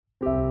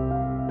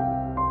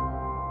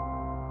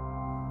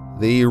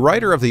The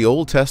writer of the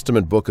Old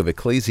Testament book of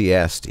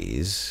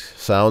Ecclesiastes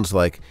sounds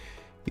like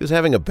he was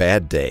having a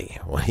bad day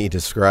when he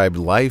described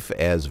life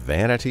as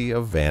vanity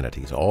of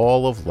vanities.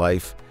 All of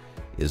life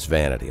is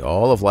vanity.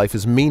 All of life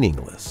is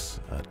meaningless,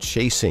 a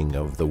chasing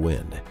of the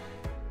wind.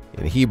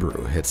 In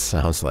Hebrew, it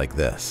sounds like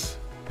this.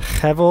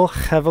 Hevel,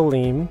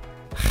 hevelim,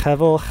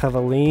 hevel,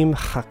 hevelim,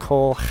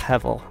 hakol,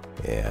 hevel.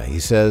 Yeah, he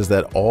says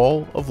that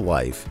all of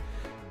life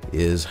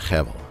is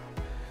hevel.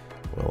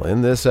 Well,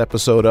 in this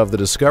episode of the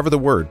Discover the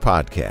Word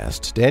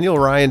podcast, Daniel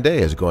Ryan Day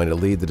is going to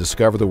lead the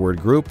Discover the Word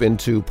group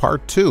into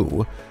part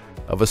 2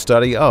 of a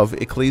study of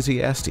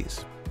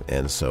Ecclesiastes.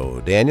 And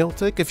so, Daniel,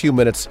 take a few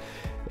minutes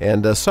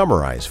and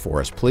summarize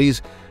for us, please,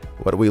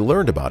 what we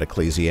learned about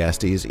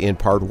Ecclesiastes in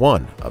part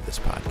 1 of this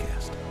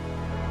podcast.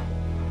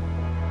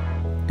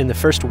 In the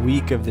first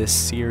week of this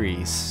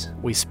series,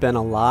 we spent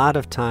a lot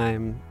of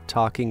time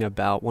talking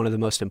about one of the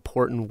most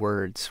important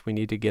words we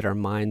need to get our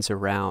minds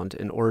around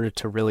in order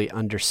to really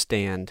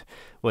understand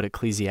what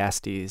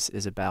Ecclesiastes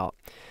is about.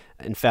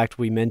 In fact,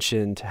 we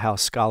mentioned how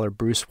scholar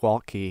Bruce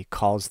Waltke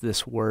calls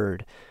this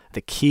word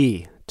the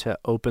key to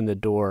open the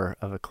door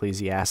of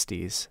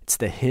Ecclesiastes. It's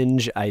the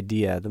hinge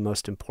idea, the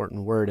most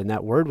important word, and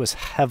that word was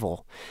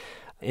hevel.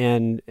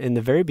 And in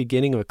the very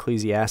beginning of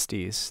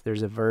Ecclesiastes,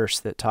 there's a verse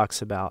that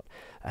talks about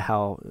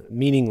how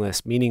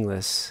meaningless,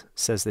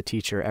 says the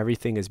teacher,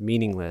 everything is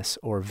meaningless,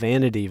 or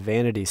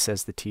vanity,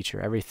 says the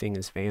teacher, everything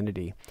is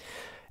vanity.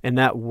 And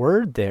that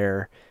word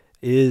there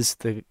is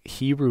the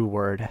Hebrew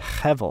word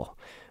hevel,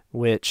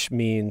 which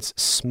means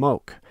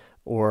smoke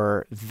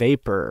or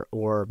vapor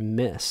or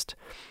mist.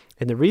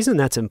 And the reason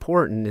that's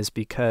important is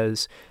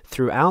because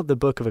throughout the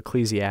book of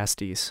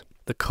Ecclesiastes,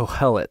 the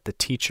Kohelet, the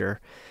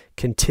teacher,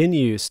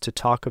 continues to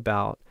talk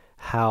about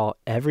how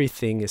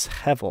everything is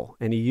hevel,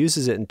 and he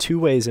uses it in two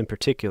ways in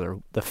particular.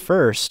 The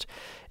first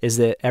is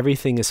that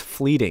everything is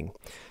fleeting.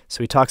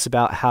 So he talks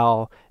about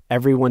how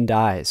everyone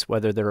dies,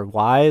 whether they're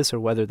wise or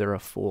whether they're a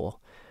fool.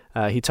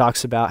 He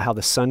talks about how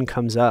the sun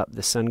comes up,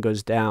 the sun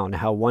goes down,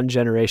 how one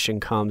generation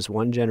comes,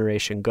 one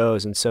generation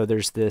goes. And so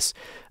there's this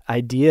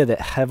idea that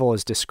hevel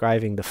is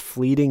describing the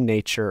fleeting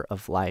nature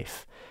of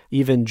life.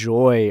 Even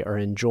joy or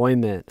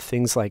enjoyment,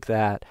 things like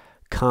that,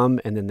 come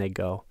and then they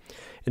go.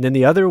 And then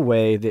the other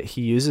way that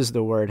he uses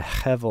the word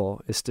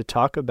hevel is to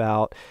talk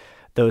about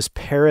those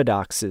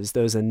paradoxes,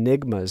 those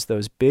enigmas,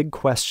 those big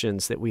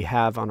questions that we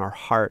have on our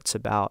hearts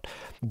about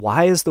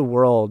why is the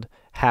world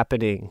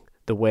happening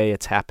the way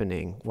it's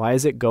happening? Why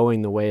is it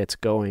going the way it's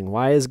going?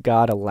 Why is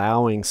God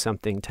allowing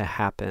something to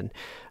happen?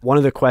 One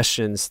of the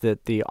questions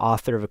that the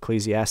author of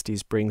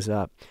Ecclesiastes brings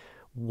up,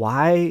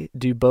 why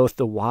do both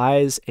the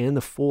wise and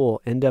the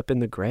fool end up in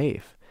the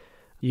grave?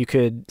 You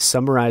could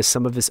summarize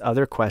some of his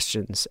other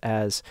questions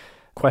as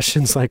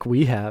questions like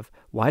we have.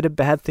 Why do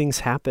bad things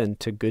happen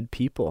to good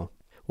people?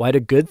 Why do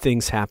good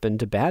things happen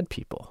to bad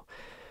people?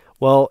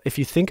 Well, if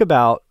you think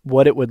about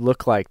what it would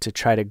look like to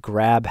try to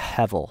grab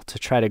hevel, to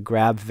try to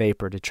grab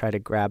vapor, to try to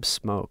grab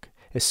smoke,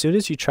 as soon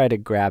as you try to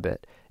grab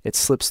it, it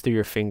slips through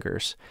your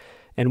fingers.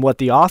 And what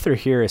the author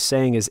here is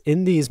saying is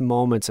in these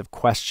moments of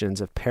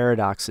questions, of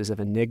paradoxes, of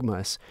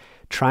enigmas,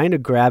 trying to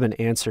grab an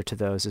answer to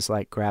those is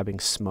like grabbing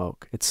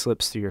smoke. It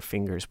slips through your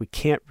fingers. We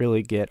can't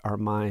really get our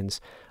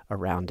minds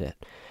around it.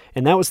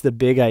 And that was the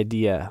big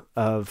idea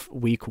of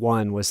week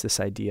 1, was this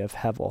idea of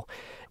hevel.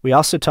 We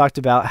also talked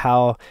about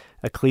how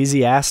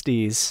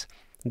Ecclesiastes,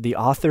 the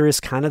author is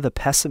kind of the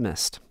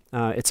pessimist.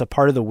 It's a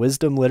part of the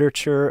wisdom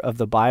literature of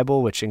the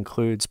Bible, which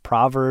includes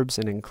Proverbs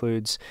and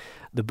includes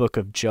the book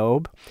of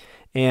Job.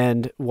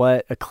 And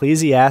what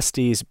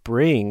Ecclesiastes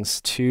brings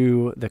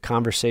to the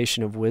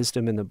conversation of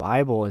wisdom in the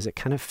Bible is it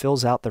kind of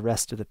fills out the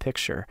rest of the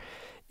picture.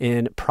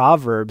 In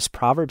Proverbs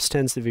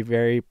tends to be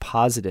very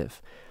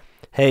positive.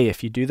 Hey,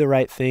 if you do the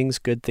right things,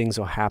 good things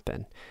will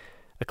happen.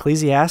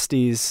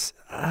 Ecclesiastes,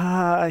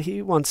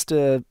 he wants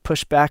to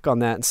push back on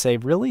that and say,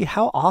 really,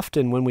 how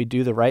often when we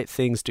do the right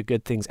things do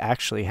good things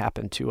actually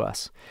happen to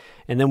us?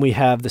 And then we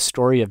have the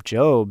story of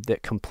Job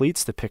that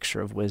completes the picture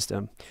of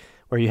wisdom,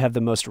 where you have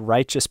the most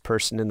righteous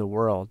person in the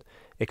world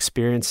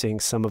experiencing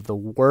some of the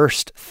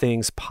worst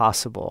things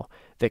possible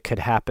that could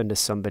happen to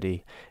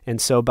somebody.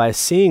 And so by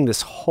seeing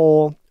this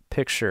whole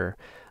picture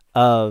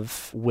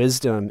of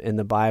wisdom in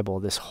the Bible,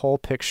 this whole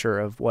picture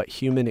of what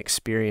human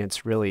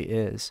experience really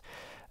is,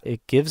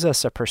 it gives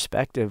us a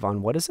perspective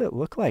on what does it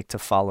look like to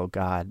follow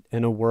God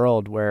in a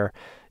world where,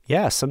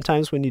 yeah,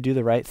 sometimes when you do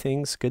the right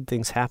things, good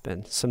things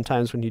happen.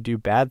 Sometimes when you do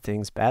bad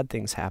things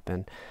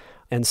happen.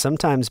 And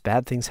sometimes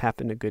bad things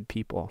happen to good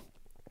people.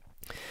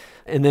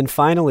 And then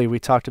finally, we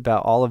talked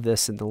about all of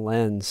this in the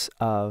lens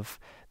of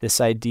this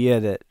idea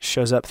that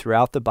shows up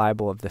throughout the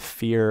Bible of the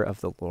fear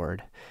of the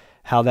Lord.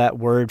 How that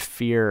word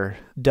fear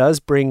does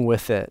bring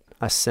with it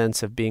a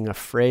sense of being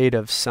afraid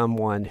of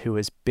someone who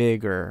is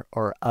bigger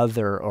or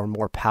other or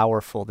more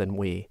powerful than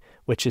we,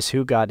 which is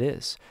who God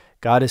is.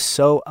 God is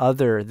so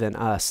other than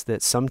us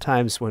that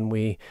sometimes when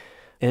we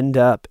end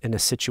up in a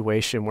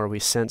situation where we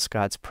sense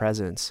God's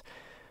presence,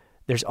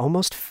 there's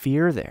almost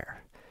fear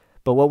there.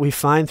 But what we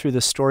find through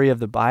the story of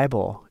the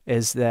Bible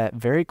is that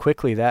very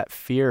quickly that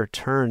fear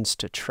turns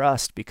to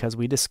trust, because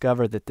we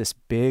discover that this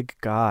big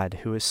God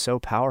who is so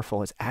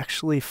powerful is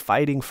actually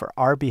fighting for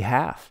our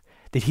behalf,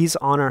 that he's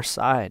on our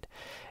side.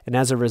 And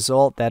as a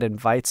result, that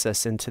invites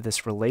us into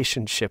this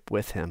relationship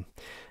with him,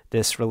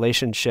 this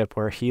relationship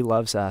where he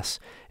loves us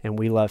and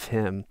we love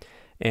him.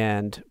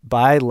 And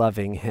by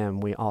loving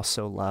him, we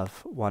also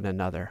love one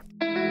another.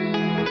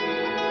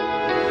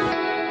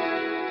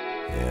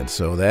 And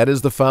so that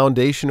is the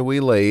foundation we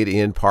laid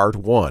in part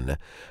 1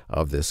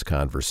 of this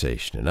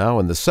conversation. And now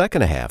in the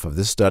second half of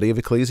this study of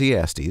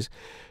Ecclesiastes,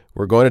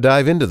 we're going to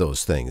dive into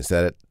those things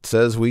that it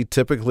says we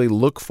typically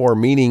look for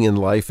meaning in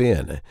life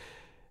in,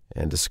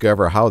 and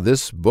discover how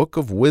this book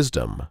of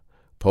wisdom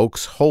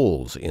pokes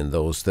holes in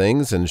those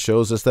things and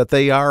shows us that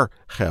they are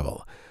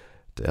hevel,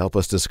 to help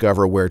us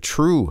discover where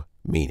true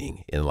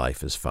meaning in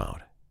life is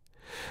found.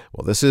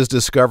 Well, this is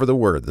Discover the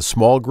Word, the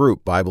small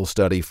group Bible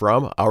study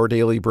from Our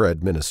Daily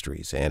Bread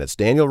Ministries. And it's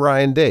Daniel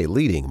Ryan Day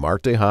leading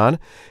Mart DeHaan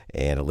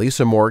and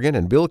Elisa Morgan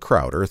and Bill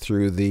Crowder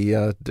through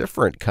the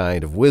different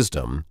kind of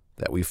wisdom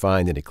that we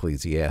find in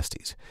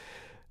Ecclesiastes.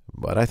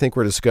 But I think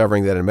we're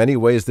discovering that in many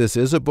ways this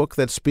is a book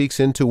that speaks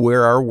into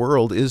where our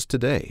world is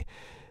today.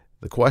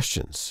 The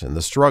questions and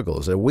the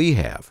struggles that we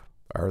have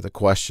are the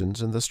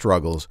questions and the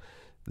struggles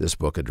this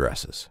book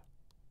addresses.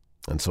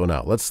 And so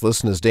now let's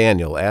listen as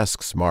Daniel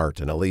asks Mart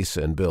and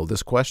Elisa and Bill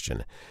this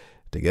question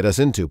to get us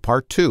into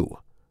part 2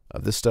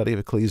 of this study of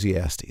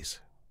Ecclesiastes.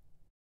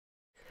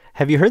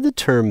 Have you heard the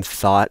term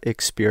thought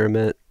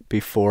experiment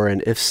before?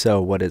 And if so,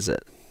 what is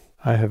it?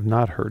 I have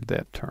not heard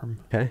that term.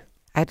 Okay.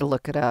 I had to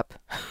look it up.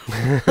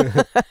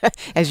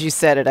 As you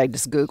said it, I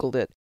just Googled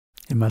it.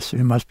 It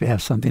must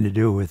have something to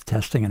do with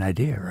testing an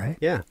idea, right?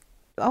 Yeah.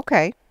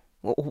 Okay.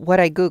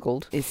 What I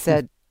Googled, it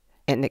said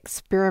an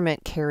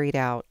experiment carried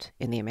out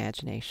in the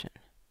imagination.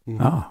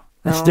 Oh,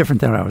 that's different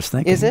than what I was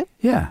thinking. Is it?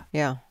 Yeah.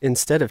 Yeah.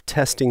 Instead of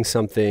testing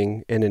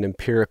something in an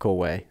empirical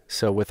way,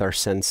 so with our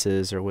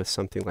senses or with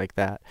something like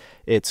that,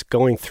 it's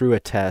going through a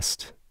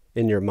test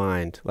in your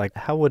mind. Like,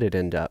 how would it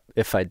end up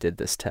if I did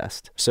this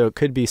test? So it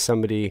could be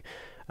somebody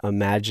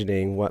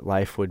imagining what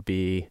life would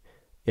be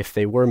if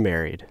they were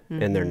married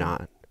and they're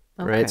not,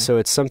 right? So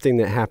it's something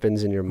that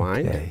happens in your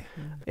mind. Okay.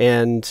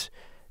 And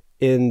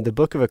in the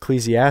book of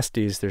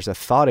Ecclesiastes, there's a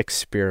thought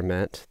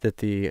experiment that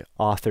the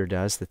author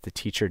does, that the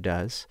teacher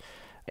does.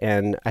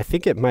 And I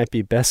think it might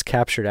be best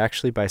captured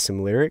actually by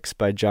some lyrics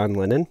by John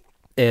Lennon.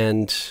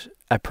 And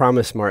I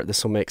promise, Mart,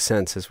 this will make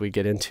sense as we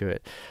get into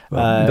it.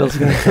 Well, Bill's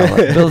going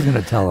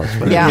to tell us.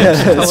 Yeah,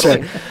 that's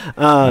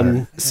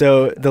right.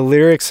 So the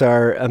lyrics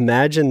are,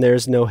 imagine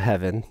there's no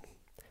heaven.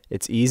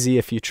 It's easy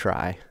if you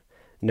try.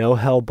 No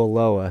hell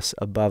below us,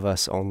 above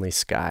us only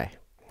sky.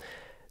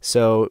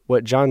 So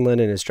what John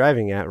Lennon is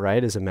driving at,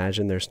 right, is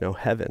imagine there's no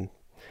heaven.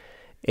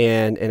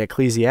 And in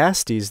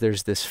Ecclesiastes,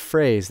 there's this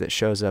phrase that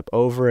shows up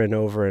over and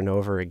over and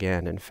over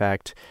again. In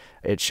fact,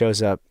 it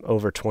shows up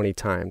over 20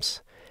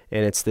 times.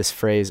 And it's this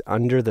phrase,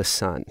 under the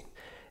sun.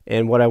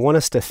 And what I want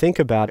us to think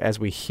about as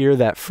we hear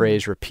that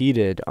phrase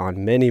repeated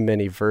on many,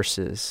 many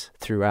verses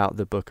throughout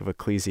the book of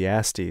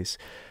Ecclesiastes,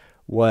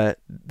 what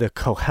the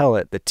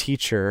Kohelet, the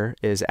teacher,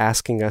 is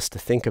asking us to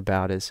think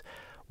about is,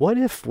 what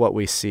if what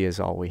we see is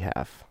all we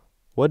have?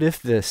 What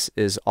if this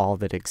is all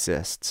that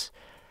exists?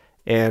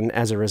 And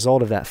as a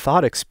result of that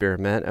thought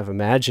experiment of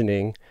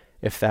imagining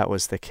if that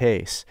was the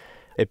case,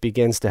 it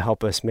begins to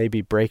help us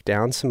maybe break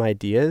down some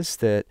ideas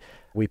that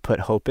we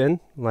put hope in,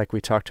 like we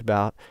talked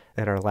about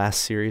at our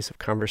last series of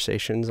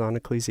conversations on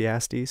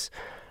Ecclesiastes.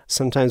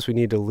 Sometimes we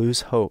need to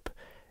lose hope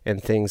in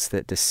things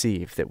that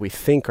deceive, that we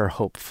think are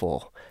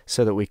hopeful,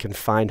 so that we can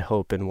find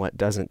hope in what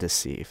doesn't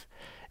deceive.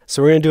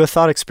 So we're going to do a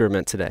thought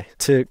experiment today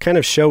to kind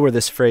of show where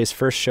this phrase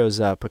first shows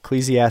up.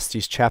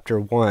 Ecclesiastes chapter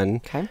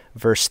 1,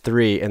 verse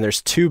 3. And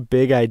there's 2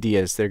 big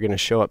ideas that are going to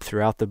show up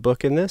throughout the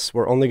book in this.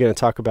 We're only going to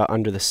talk about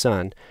under the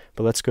sun,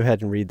 but let's go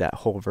ahead and read that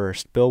whole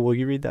verse. Bill, will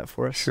you read that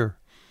for us? Sure.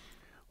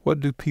 What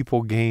do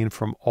people gain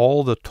from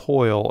all the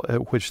toil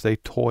at which they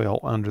toil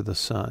under the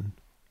sun?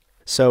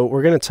 So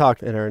we're going to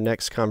talk in our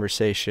next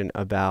conversation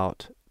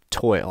about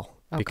toil,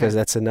 because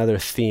that's another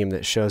theme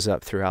that shows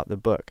up throughout the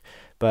book.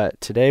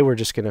 But today we're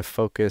just going to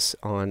focus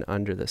on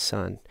under the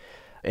sun.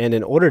 And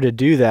in order to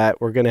do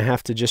that, we're going to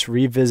have to just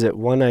revisit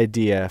one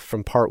idea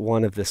from part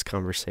 1 of this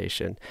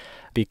conversation,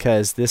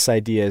 because this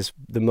idea is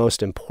the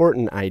most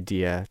important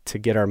idea to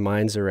get our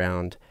minds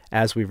around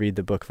as we read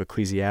the book of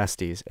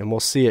Ecclesiastes. And we'll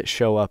see it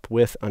show up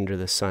with under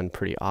the sun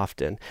pretty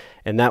often.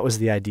 And that was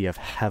the idea of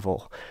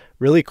hevel.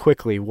 Really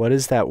quickly, what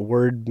does that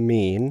word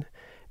mean?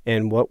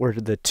 And what were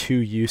the 2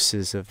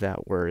 uses of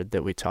that word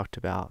that we talked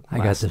about? I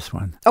got this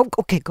one. Oh,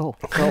 okay, go.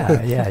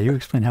 Yeah, you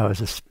explained how it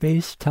was a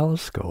space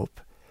telescope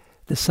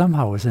that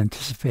somehow was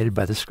anticipated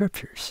by the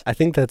scriptures. I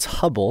think that's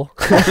Hubble.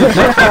 But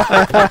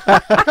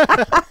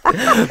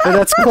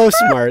that's close,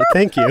 Mart.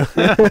 Thank you.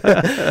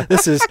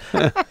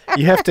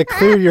 You have to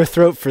clear your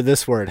throat for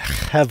this word,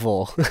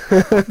 hevel.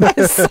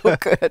 That's so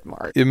good,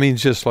 Mart. It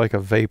means just like a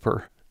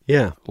vapor.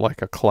 Yeah.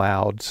 like a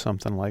cloud,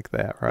 something like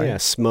that, right? Yeah,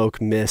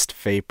 smoke, mist,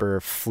 vapor,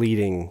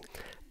 fleeting.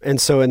 And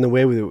so in the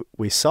way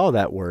we saw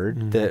that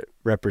word that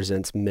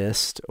represents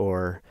mist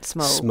or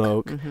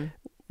smoke,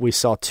 we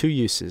saw two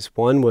uses.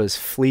 One was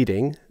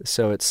fleeting,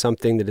 so it's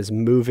something that is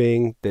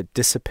moving, that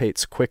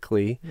dissipates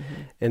quickly.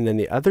 And then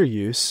the other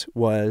use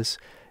was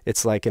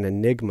it's like an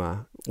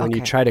enigma. When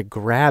you try to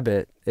grab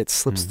it, it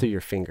slips through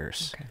your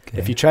fingers. Okay.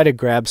 If you try to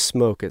grab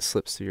smoke, it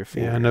slips through your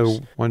fingers. Yeah, I know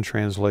one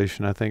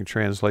translation, I think,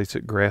 translates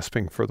it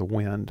grasping for the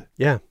wind.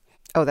 Yeah.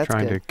 Oh, that's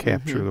trying good. to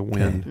capture the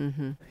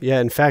wind.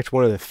 Yeah, in fact,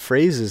 one of the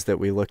phrases that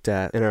we looked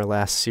at in our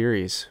last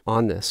series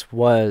on this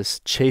was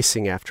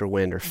chasing after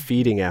wind or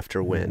feeding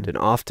after wind. And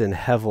often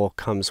Hevel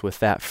comes with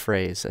that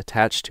phrase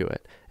attached to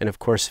it. And of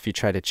course, if you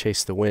try to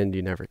chase the wind,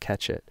 you never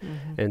catch it.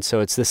 And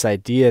so it's this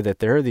idea that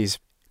there are these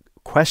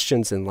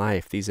questions in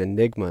life, these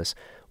enigmas.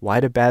 Why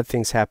do bad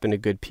things happen to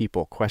good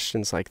people?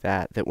 Questions like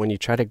that when you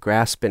try to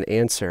grasp an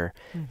answer,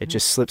 it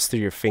just slips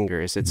through your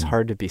fingers. It's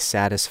hard to be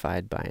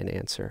satisfied by an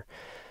answer.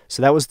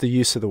 So that was the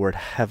use of the word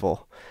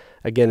hevel.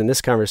 Again, in this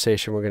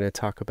conversation, we're going to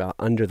talk about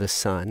under the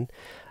sun.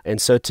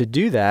 And so to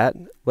do that,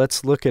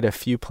 let's look at a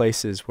few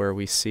places where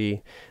we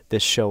see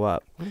this show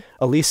up.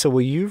 Elisa,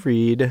 will you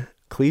read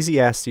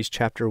Ecclesiastes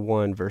chapter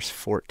 1, verse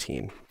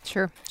 14?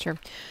 Sure.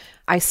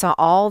 I saw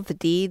all the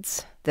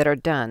deeds that are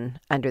done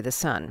under the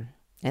sun,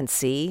 and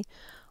see,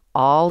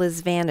 all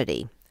is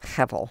vanity,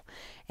 hevel,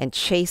 and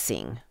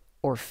chasing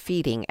or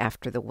feeding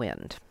after the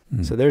wind.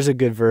 So there's a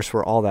good verse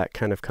where all that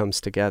kind of comes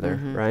together,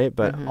 right?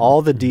 But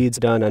all the deeds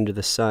done under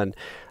the sun.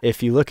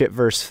 If you look at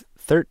verse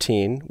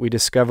 13, we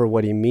discover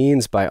what he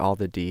means by all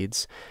the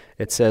deeds.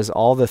 It says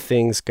all the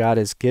things God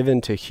has given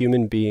to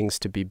human beings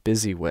to be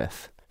busy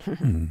with.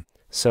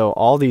 So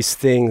all these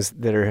things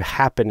that are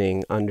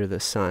happening under the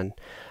sun.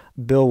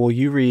 Bill, will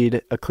you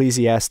read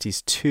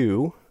Ecclesiastes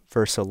 2,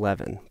 verse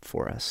 11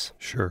 for us?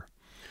 Sure.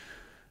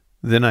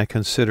 Then I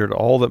considered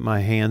all that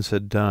my hands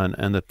had done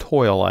and the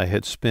toil I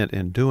had spent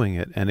in doing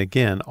it, and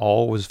again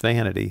all was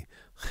vanity,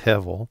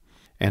 hevel,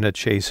 and a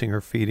chasing or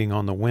feeding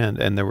on the wind,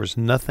 and there was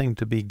nothing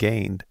to be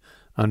gained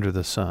under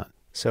the sun.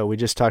 So we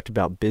just talked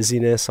about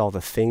busyness, all the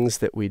things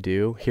that we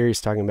do. Here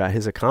he's talking about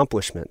his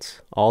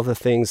accomplishments, all the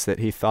things that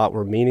he thought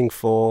were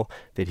meaningful,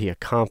 that he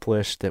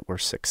accomplished, that were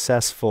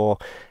successful.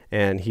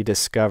 And he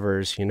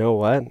discovers, you know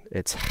what?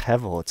 It's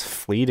hevel, it's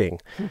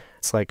fleeting.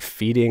 It's like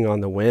feeding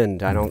on the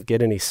wind. I don't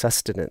get any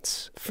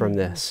sustenance from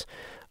this.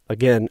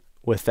 Again,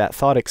 with that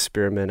thought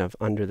experiment of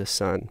under the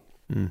sun.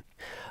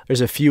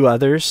 There's a few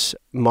others.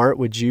 Mart,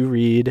 would you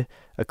read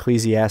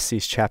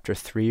Ecclesiastes chapter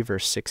 3,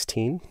 verse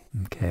 16?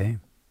 Okay.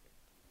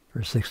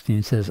 Verse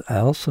 16 says, I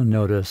also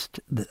noticed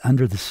that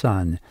under the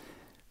sun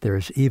there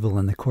is evil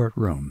in the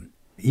courtroom.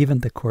 Even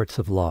the courts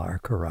of law are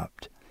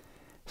corrupt.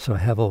 So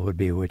hevel would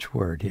be which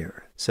word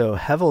here? So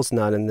hevel's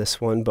not in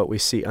this one, but we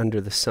see under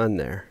the sun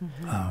there.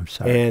 Oh, I'm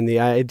sorry. And the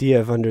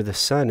idea of under the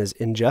sun is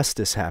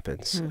injustice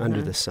happens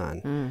under the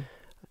sun.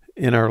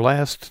 In our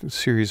last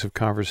series of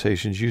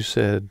conversations, you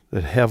said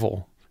that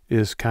hevel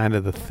is kind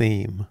of the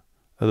theme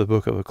of the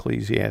book of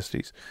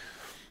Ecclesiastes.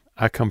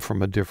 I come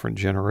from a different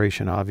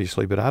generation,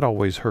 obviously, but I'd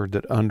always heard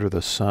that under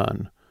the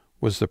sun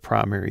was the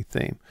primary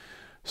theme.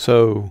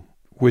 So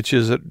which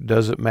is it?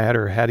 Does it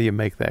matter? How do you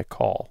make that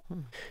call?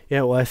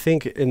 Yeah, well, I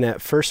think in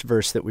that first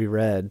verse that we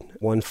read,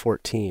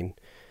 1:14,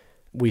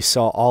 we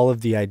saw all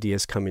of the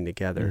ideas coming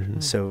together.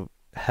 So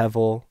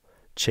hevel,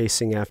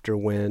 chasing after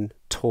wind,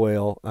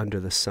 toil under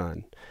the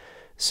sun.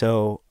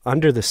 So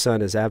under the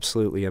sun is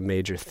absolutely a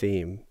major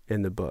theme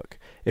in the book.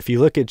 If you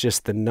look at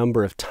just the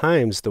number of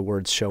times the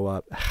words show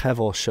up,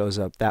 hevel shows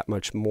up that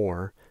much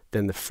more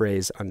than the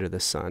phrase under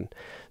the sun.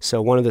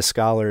 So one of the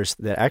scholars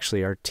that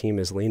actually our team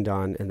has leaned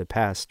on in the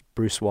past,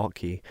 Bruce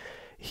Waltke,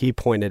 he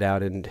pointed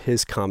out in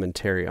his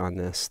commentary on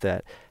this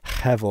that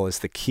hevel is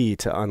the key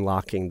to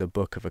unlocking the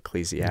book of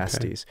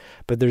Ecclesiastes. Okay.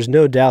 But there's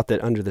no doubt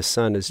that under the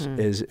sun is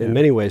in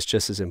many ways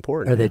just as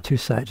important. Are they two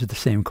sides of the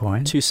same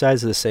coin? Two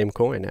sides of the same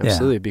coin,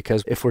 absolutely. Yeah.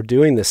 Because if we're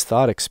doing this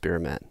thought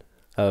experiment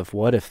of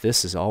what if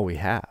this is all we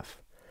have?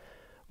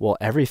 Well,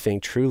 everything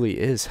truly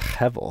is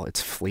hevel.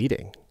 It's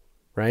fleeting,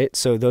 right?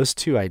 So those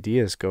two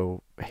ideas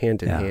go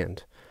hand in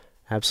hand.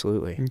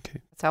 Absolutely.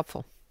 Okay. It's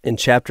helpful. In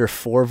chapter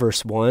 4,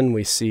 verse 1,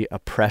 we see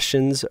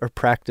oppressions are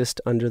practiced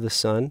under the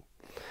sun.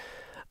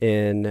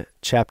 In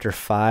chapter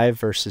 5,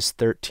 verses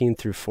 13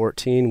 through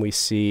 14, we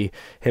see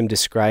him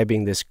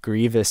describing this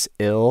grievous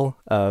ill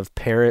of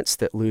parents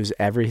that lose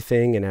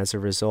everything, and as a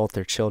result,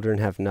 their children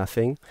have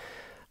nothing.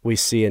 We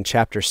see in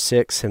chapter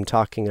 6 him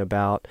talking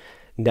about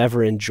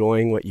never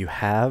enjoying what you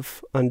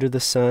have under the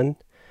sun.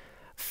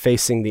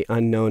 Facing the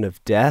unknown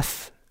of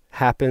death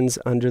happens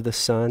under the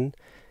sun.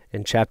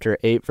 In chapter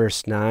 8,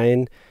 verse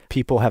 9,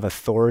 people have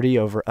authority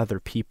over other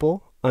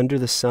people under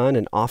the sun,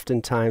 and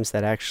oftentimes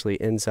that actually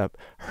ends up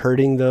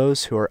hurting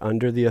those who are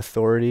under the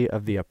authority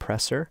of the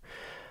oppressor.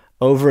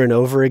 Over and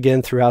over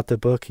again throughout the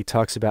book, he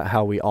talks about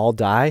how we all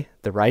die,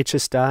 the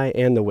righteous die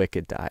and the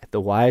wicked die,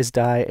 the wise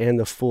die and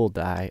the fool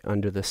die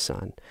under the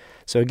sun.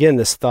 So again,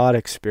 this thought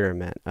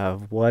experiment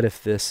of what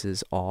if this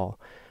is all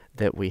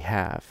that we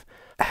have?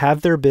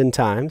 Have there been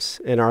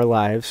times in our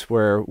lives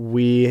where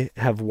we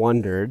have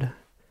wondered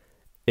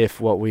if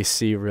what we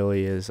see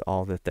really is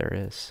all that there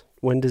is?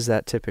 When does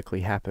that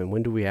typically happen?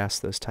 When do we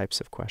ask those types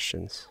of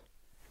questions?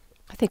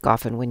 I think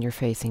often when you're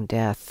facing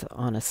death,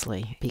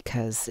 honestly,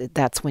 because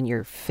that's when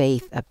your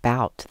faith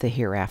about the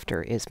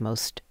hereafter is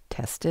most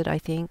tested, I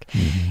think.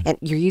 Mhm. And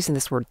you're using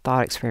this word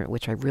thought experiment,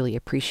 which I really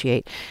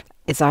appreciate.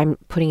 As I'm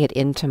putting it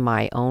into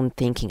my own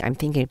thinking, I'm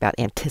thinking about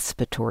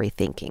anticipatory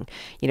thinking.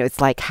 It's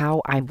like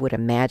how I would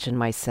imagine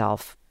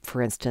myself.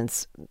 For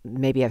instance,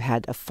 maybe I've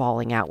had a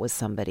falling out with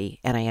somebody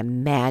and I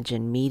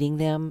imagine meeting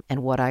them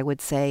and what I would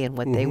say and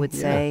what they would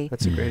say.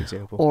 That's a great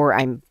example. Or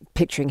I'm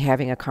picturing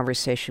having a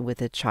conversation with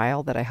a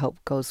child that I hope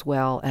goes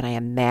well, and I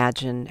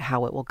imagine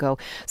how it will go.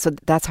 So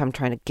that's how I'm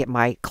trying to get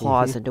my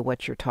claws into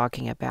what you're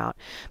talking about.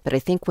 But I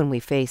think when we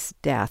face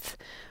death,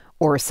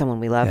 or someone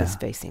we love is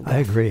facing death. I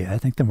agree. I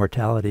think the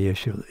mortality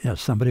issue,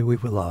 somebody we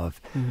would love,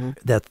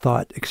 that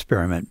thought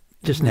experiment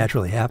just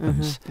naturally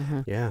happens.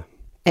 Yeah.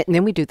 And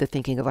then we do the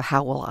thinking of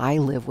how will I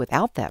live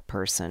without that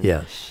person?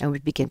 Yes. And we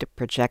begin to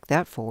project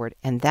that forward.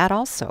 And that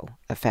also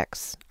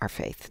affects our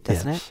faith,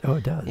 doesn't Yes. it? Oh,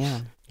 it does. Yeah.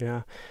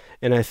 Yeah.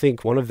 And I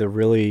think one of the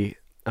really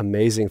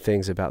amazing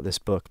things about this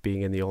book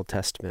being in the Old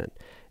Testament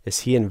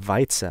is he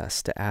invites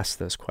us to ask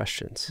those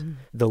questions.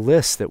 The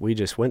list that we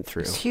just went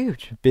through, It's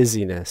huge.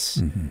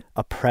 busyness,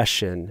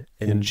 oppression,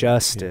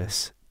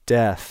 injustice,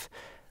 death.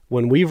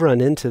 When we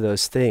run into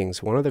those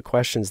things, one of the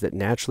questions that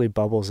naturally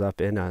bubbles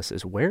up in us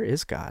is, where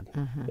is God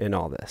in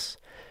all this?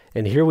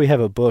 And here we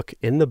have a book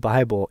in the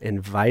Bible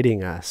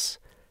inviting us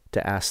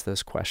to ask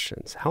those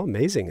questions. How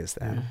amazing is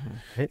that?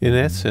 Right? In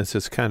that sense,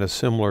 it's kind of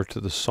similar to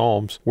the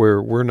Psalms,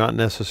 where we're not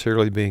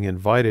necessarily being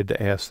invited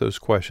to ask those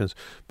questions,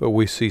 but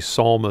we see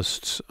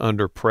psalmists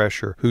under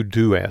pressure who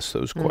do ask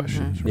those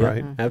questions, Yeah,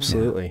 right?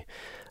 absolutely.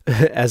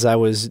 As I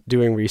was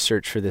doing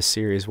research for this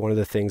series, one of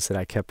the things that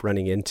I kept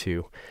running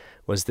into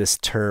was this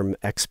term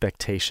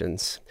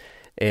expectations.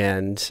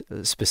 And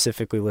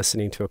specifically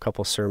listening to a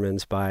couple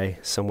sermons by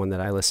someone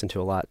that I listen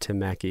to a lot, Tim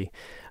Mackey,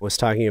 was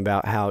talking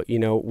about how,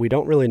 we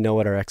don't really know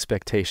what our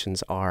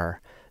expectations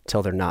are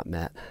till they're not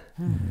met.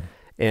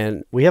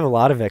 And we have a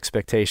lot of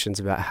expectations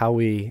about how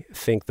we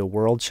think the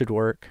world should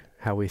work,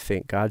 how we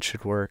think God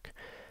should work.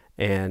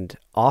 And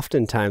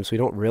oftentimes we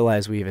don't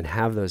realize we even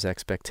have those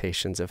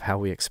expectations of how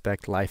we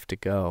expect life to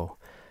go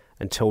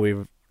until we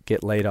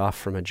get laid off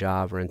from a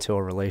job, or until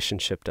a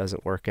relationship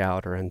doesn't work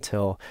out, or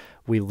until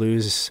we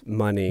lose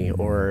money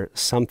or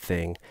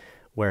something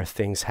where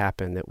things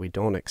happen that we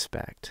don't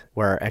expect,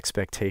 where our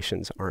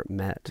expectations aren't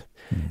met.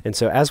 And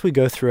so as we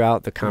go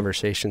throughout the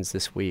conversations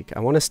this week,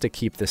 I want us to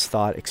keep this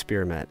thought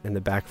experiment in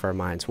the back of our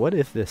minds. What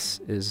if this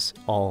is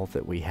all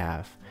that we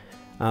have?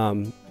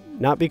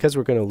 Not because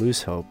we're going to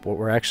lose hope. What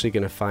we're actually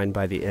going to find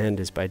by the end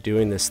is by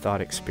doing this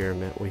thought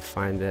experiment, we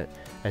find that,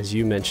 as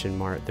you mentioned,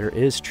 Mart, there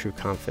is true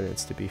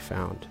confidence to be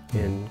found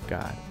in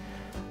God.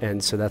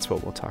 And so that's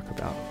what we'll talk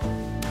about.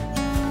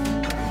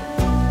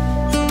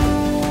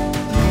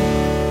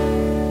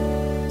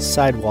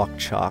 Sidewalk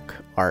chalk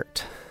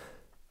art.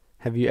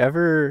 Have you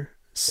ever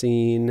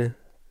seen,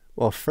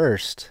 well,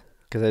 first,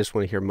 because I just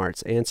want to hear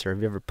Mart's answer,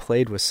 have you ever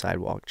played with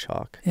sidewalk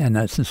chalk? Yeah,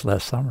 not since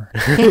last summer.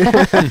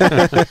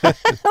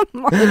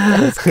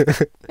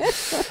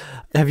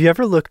 Have you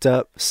ever looked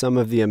up some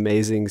of the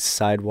amazing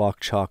sidewalk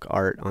chalk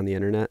art on the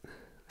internet?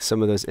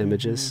 Some of those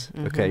images?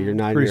 Okay, you're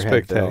nodding Pretty your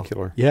head, Phil.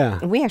 spectacular. Yeah.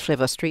 And we actually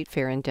have a street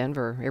fair in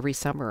Denver every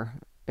summer,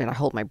 and I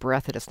hold my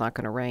breath that it's not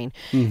going to rain.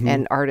 Mhm.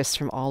 And artists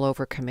from all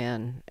over come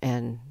in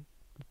and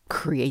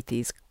create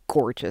these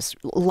gorgeous,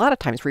 a lot of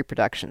times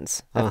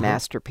reproductions of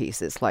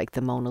masterpieces like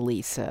the Mona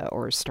Lisa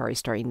or Starry,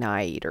 Starry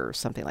Night or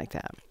something like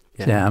that.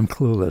 Yeah, I'm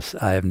clueless.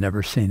 I have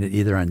never seen it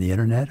either on the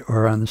internet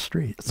or on the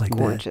street. It's like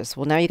gorgeous.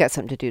 Well, now you got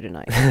something to do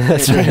tonight.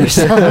 That's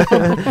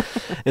right.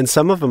 And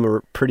some of them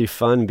are pretty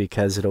fun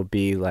because it'll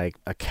be like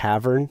a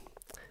cavern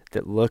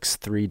that looks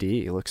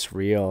 3D, it looks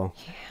real.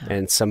 Yeah.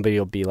 And somebody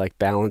will be like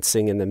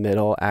balancing in the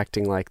middle,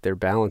 acting like they're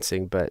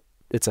balancing, but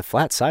it's a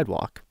flat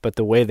sidewalk. But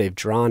the way they've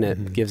drawn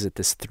it gives it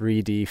this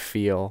 3D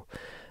feel.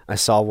 I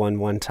saw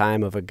one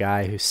time of a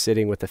guy who's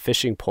sitting with a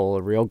fishing pole,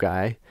 a real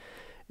guy,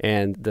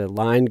 and the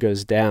line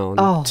goes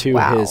down to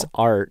his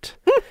art,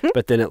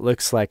 but then it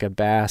looks like a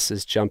bass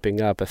is jumping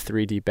up, a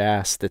 3D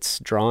bass that's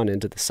drawn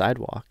into the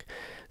sidewalk.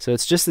 So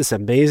it's just this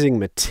amazing,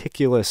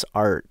 meticulous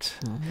art.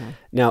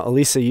 Now,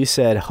 Elisa, you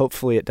said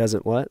hopefully it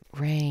doesn't what?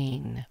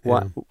 Rain.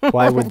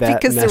 Why would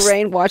that Because the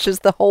rain washes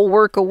the whole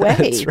work away.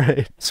 That's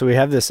right. So we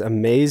have this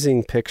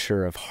amazing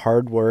picture of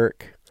hard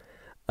work,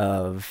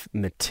 of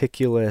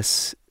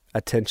meticulous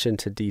attention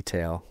to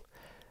detail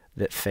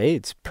that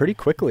fades pretty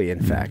quickly,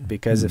 in fact,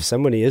 because if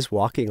somebody is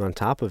walking on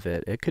top of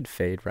it, it could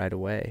fade right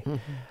away.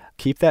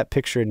 Keep that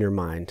picture in your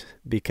mind,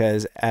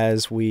 because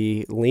as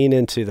we lean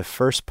into the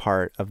first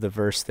part of the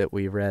verse that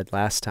we read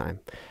last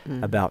time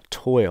about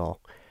toil,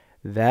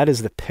 that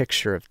is the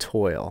picture of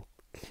toil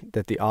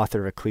that the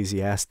author of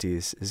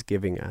Ecclesiastes is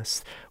giving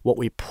us. What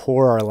we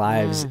pour our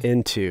lives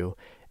into,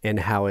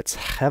 and how it's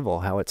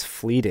hevel, how it's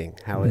fleeting,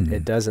 how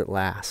it doesn't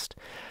last.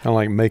 Kind of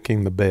like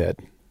making the bed.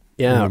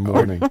 Yeah. in the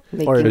morning.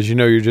 Or Because you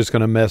know you're just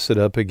going to mess it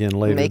up again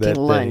later making that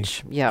day.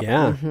 lunch. Yeah.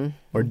 Yeah.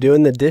 Or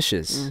doing the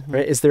dishes,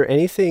 right? Is there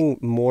anything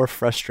more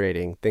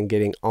frustrating than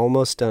getting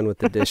almost done with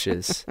the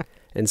dishes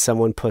and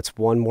someone puts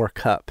one more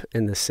cup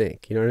in the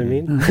sink? You know what I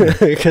mean?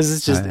 Because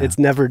it's just, it's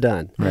never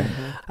done. Right.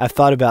 I've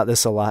thought about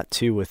this a lot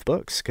too with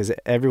books, because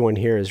everyone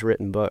here has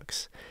written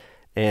books.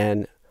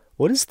 And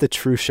what is the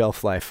true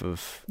shelf life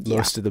of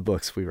most of the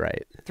books we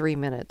write? 3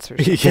 minutes or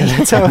something. Yeah,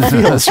 that's how it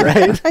feels,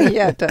 right?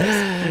 Yeah, it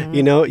does.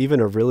 You know, even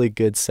a really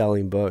good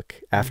selling book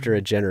after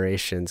a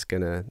generation's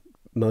going to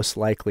most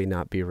likely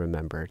not be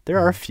remembered. There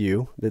are a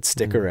few that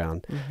stick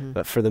around,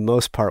 but for the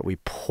most part, we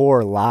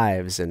pour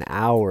lives and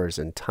hours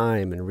and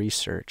time and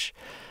research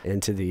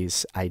into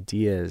these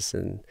ideas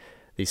and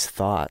these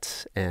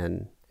thoughts,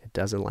 and it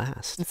doesn't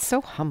last. It's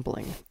so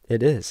humbling.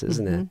 It is,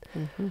 isn't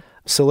it?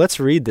 So let's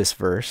read this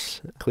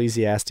verse,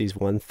 Ecclesiastes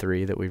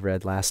 1:3 that we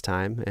read last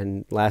time.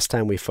 And last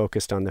time we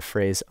focused on the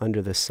phrase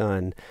under the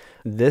sun.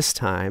 This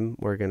time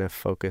we're going to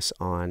focus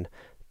on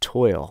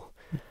toil.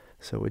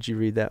 So would you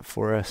read that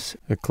for us?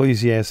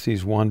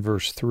 Ecclesiastes 1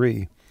 verse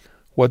 3.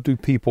 What do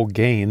people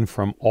gain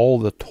from all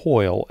the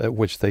toil at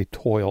which they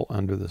toil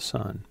under the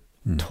sun?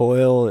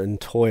 Toil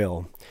and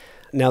toil.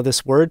 Now,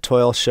 this word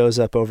toil shows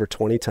up over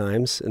 20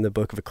 times in the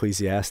book of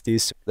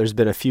Ecclesiastes. There's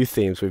been a few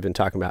themes we've been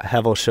talking about.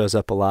 Hevel shows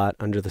up a lot.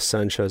 Under the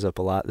sun shows up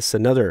a lot. This is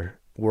another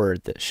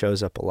word that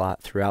shows up a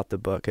lot throughout the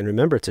book. And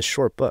remember, it's a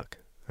short book,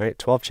 right?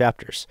 12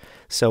 chapters.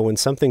 So when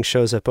something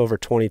shows up over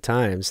 20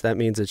 times, that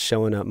means it's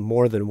showing up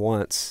more than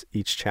once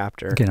each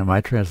chapter. Again, my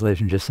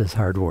translation just says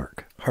hard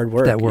work. Hard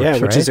work. That works, yeah,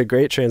 which right? is a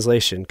great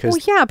translation. Well,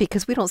 yeah,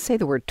 because we don't say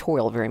the word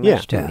toil very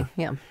much, do we?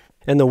 Yeah.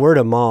 And the word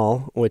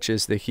amal, which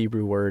is the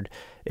Hebrew word,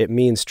 it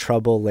means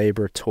trouble,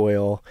 labor,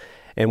 toil.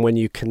 And when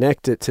you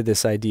connect it to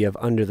this idea of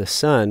under the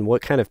sun,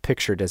 what kind of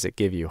picture does it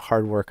give you?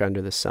 Hard work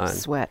under the sun.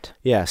 Sweat.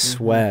 Yeah,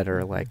 sweat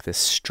or like this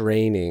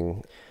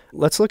straining.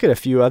 Let's look at a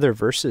few other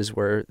verses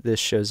where this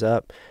shows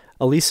up.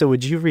 Elisa,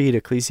 would you read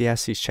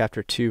Ecclesiastes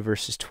chapter 2,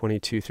 verses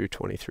 22 through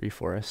 23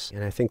 for us?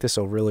 And I think this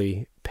will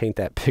really paint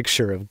that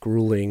picture of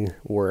grueling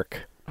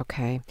work.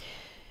 Okay.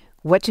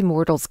 What do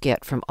mortals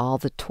get from all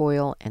the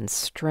toil and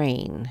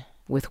strain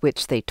with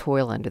which they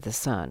toil under the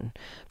sun?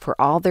 For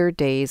all their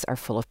days are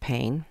full of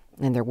pain,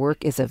 and their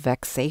work is a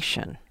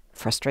vexation,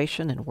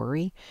 frustration, and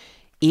worry.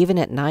 Even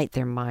at night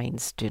their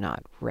minds do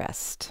not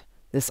rest.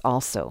 This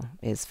also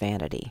is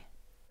vanity.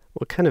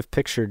 What kind of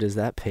picture does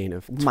that paint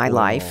of My toil?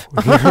 life.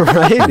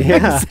 Right?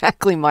 Yeah.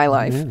 Exactly my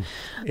life. Yeah.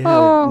 Yeah.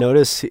 Oh.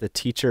 Notice the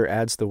teacher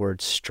adds the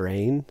word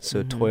strain,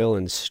 so toil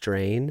and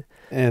strain.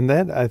 And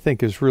that, I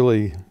think, is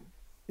really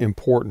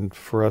important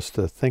for us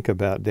to think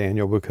about,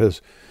 Daniel,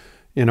 because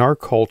in our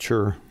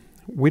culture,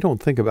 we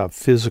don't think about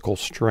physical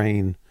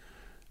strain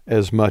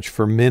as much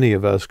for many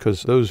of us,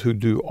 because those who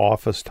do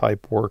office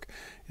type work,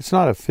 it's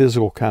not a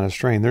physical kind of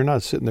strain. They're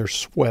not sitting there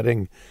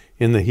sweating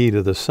in the heat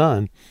of the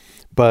sun.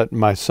 But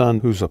my son,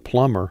 who's a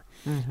plumber,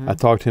 I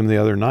talked to him the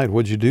other night.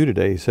 What'd you do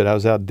today? He said, I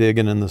was out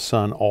digging in the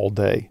sun all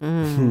day.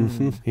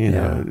 You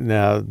know,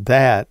 now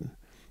that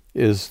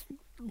is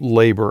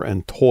labor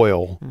and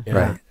toil.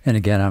 Right. And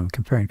again, I'm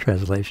comparing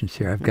translations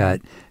here. I've got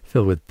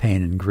filled with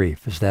pain and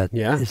grief. Is that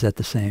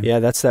the same? Yeah,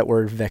 that's that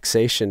word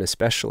vexation,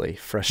 especially.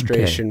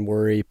 Frustration,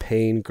 worry,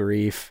 pain,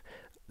 grief.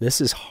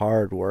 This is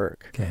hard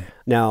work. Okay.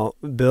 Now,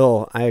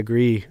 Bill, I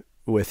agree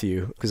with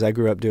you, because I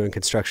grew up doing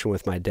construction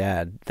with my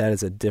dad. That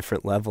is a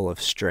different level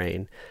of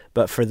strain.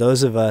 But for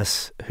those of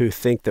us who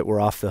think that we're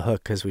off the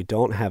hook because we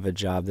don't have a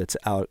job that's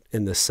out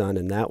in the sun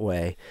in that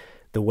way,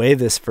 the way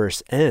this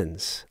verse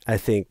ends, I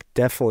think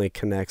definitely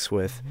connects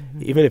with,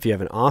 even if you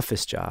have an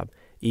office job,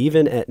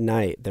 even at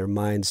night, their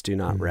minds do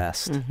not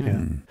rest.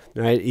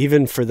 Right?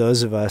 Even for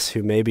those of us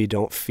who maybe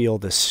don't feel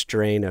the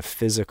strain of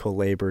physical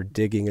labor,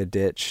 digging a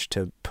ditch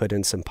to put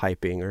in some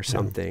piping or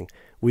something,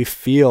 we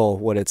feel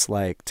what it's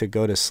like to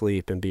go to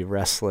sleep and be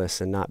restless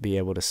and not be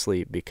able to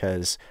sleep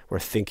because we're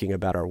thinking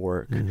about our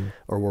work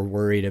or we're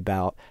worried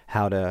about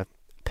how to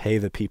pay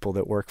the people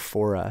that work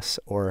for us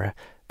or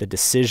the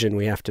decision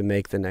we have to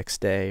make the next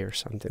day or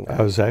something like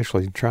that. I was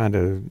actually trying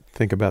to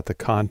think about the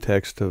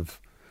context of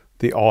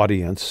the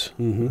audience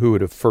who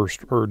would have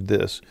first heard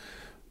this,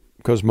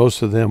 because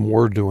most of them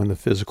were doing the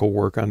physical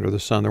work under the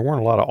sun. There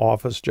weren't a lot of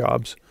office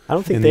jobs. I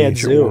don't think in they the had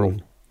ancient Zoom.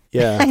 world.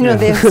 Yeah. I know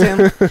they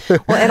assume.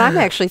 Well, and I'm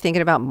actually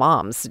thinking about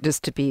moms,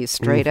 just to be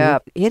straight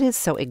up. It is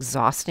so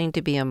exhausting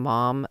to be a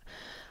mom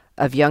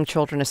of young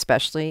children,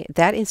 especially.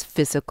 That is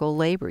physical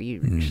labor.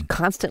 You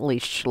constantly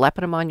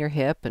schlepping them on your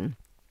hip and,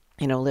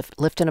 you know,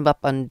 lifting them up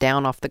and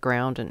down off the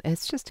ground. And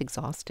it's just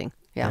exhausting.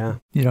 Yeah.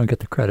 You don't get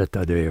the credit,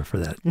 though, do you, for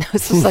that? No,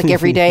 it's just like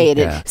every day.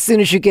 Yeah. As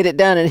soon as you get it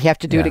done, and you have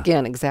to do it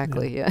again.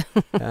 Exactly. Yeah.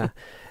 Yeah.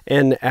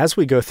 And as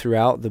we go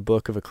throughout the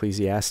book of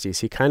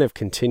Ecclesiastes, he kind of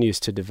continues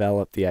to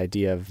develop the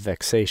idea of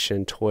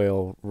vexation,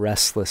 toil,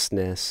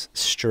 restlessness,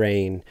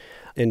 strain.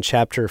 In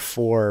chapter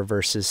 4,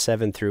 verses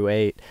 7 through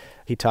 8,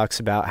 he talks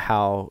about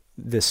how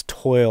this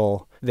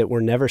toil, that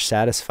we're never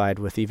satisfied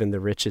with even the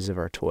riches of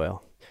our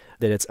toil.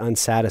 that it's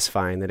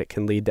unsatisfying, that it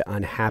can lead to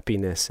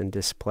unhappiness and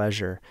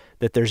displeasure,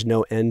 that there's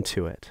no end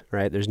to it,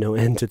 right? There's no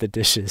end to the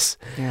dishes.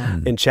 Yeah.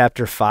 In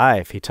chapter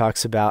 5, he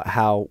talks about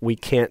how we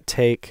can't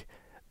take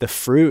the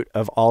fruit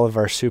of all of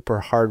our super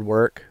hard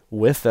work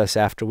with us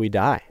after we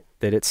die,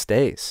 that it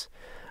stays.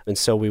 And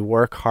so we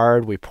work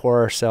hard, we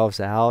pour ourselves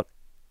out,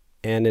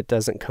 and it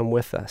doesn't come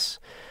with us.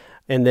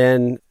 And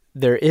then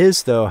there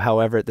is, though,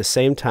 however, at the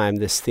same time,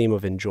 this theme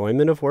of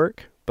enjoyment of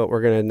work, but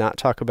we're going to not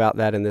talk about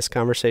that in this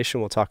conversation.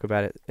 We'll talk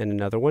about it in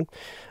another one.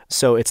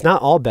 So it's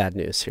not all bad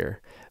news here,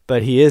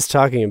 but he is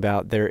talking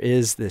about there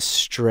is this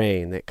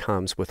strain that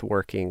comes with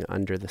working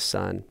under the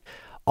sun.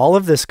 All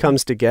of this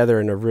comes together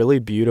in a really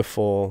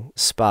beautiful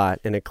spot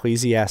in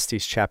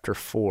Ecclesiastes chapter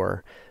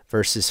 4,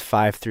 verses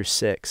 5 through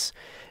 6.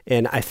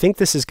 And I think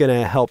this is going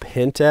to help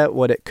hint at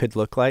what it could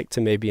look like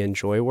to maybe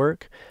enjoy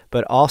work,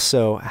 but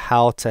also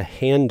how to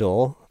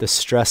handle the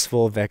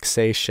stressful,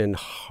 vexation,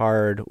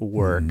 hard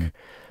work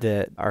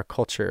that our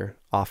culture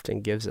often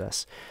gives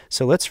us.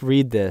 So let's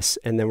read this,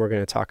 and then we're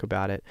going to talk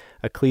about it.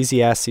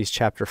 Ecclesiastes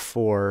chapter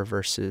 4,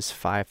 verses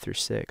 5 through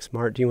 6.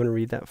 Mark, do you want to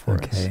read that for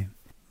us? Okay.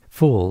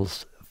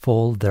 Fools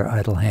fold their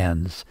idle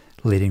hands,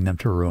 leading them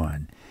to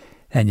ruin.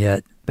 And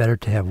yet, better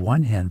to have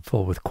one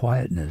handful with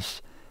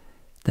quietness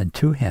than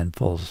two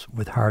handfuls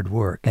with hard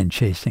work and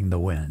chasing the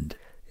wind.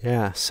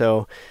 Yeah,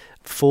 so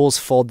fools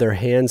fold their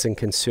hands and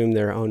consume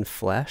their own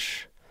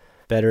flesh.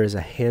 Better is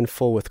a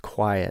handful with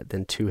quiet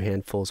than two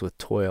handfuls with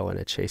toil and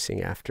a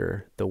chasing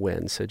after the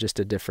wind. So just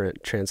a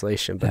different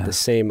translation, but the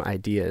same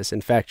ideas.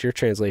 In fact, your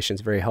translation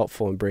is very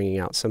helpful in bringing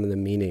out some of the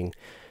meaning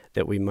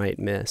that we might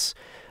miss.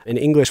 In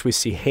English, we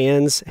see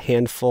hands,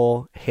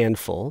 handful,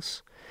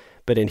 handfuls.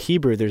 But in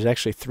Hebrew, there's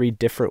actually 3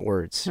 different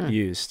words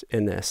used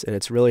in this, and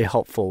it's really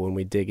helpful when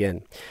we dig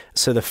in.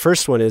 So the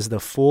first one is the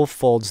fool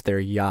folds their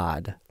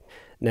yod.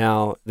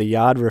 Now, the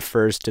yod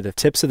refers to the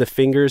tips of the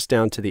fingers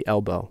down to the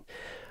elbow.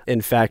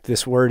 In fact,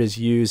 this word is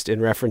used in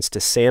reference to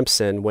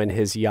Samson when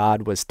his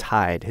yod was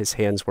tied. His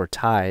hands were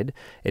tied,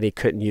 and he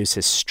couldn't use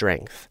his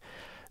strength.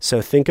 So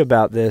think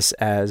about this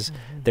as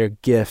their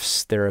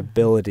gifts, their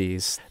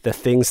abilities, the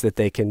things that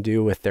they can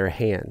do with their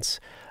hands.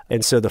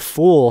 And so the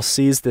fool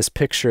sees this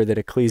picture that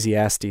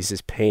Ecclesiastes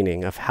is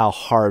painting of how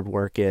hard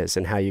work is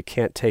and how you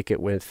can't take it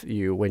with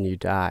you when you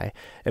die.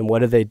 And what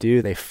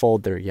do? They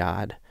fold their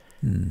yod.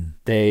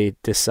 They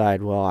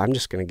decide, well, I'm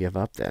just going to give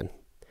up then.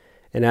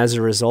 And as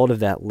a result of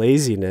that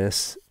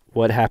laziness,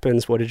 what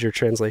happens? What did your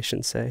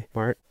translation say,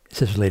 Mark? It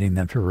says leading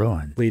them to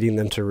ruin. Leading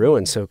them to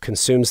ruin. So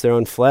consumes their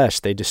own flesh.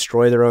 They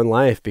destroy their own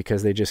life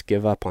because they just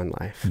give up on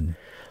life.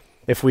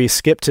 If we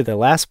skip to the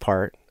last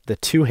part, the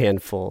 2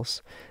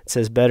 handfuls, it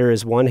says, better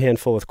is one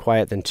handful with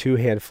quiet than 2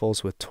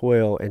 handfuls with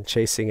toil and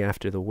chasing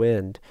after the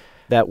wind.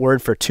 That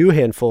word for 2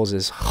 handfuls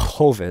is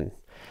hoven.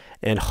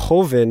 And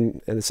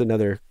hoven, and it's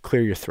another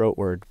clear your throat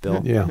word,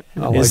 Bill,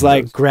 is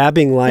like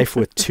grabbing life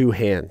with 2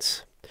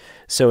 hands.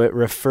 So it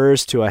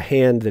refers to a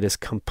hand that is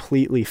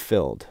completely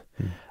filled.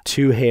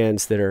 2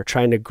 hands that are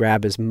trying to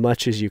grab as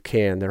much as you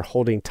can. They're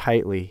holding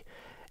tightly.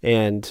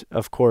 And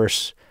of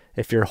course,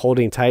 if you're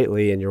holding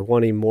tightly and you're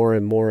wanting more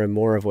and more and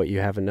more of what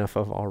you have enough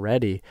of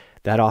already,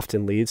 that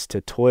often leads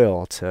to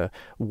toil, to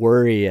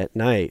worry at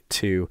night,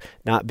 to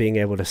not being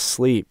able to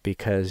sleep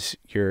because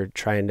you're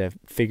trying to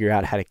figure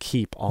out how to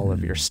keep all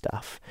of your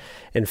stuff.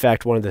 In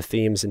fact, one of the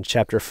themes in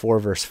chapter 4,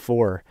 verse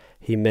 4,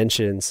 he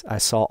mentions, I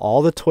saw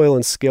all the toil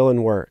and skill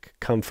and work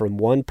come from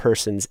one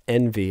person's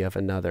envy of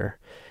another.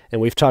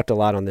 And we've talked a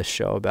lot on this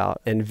show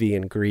about envy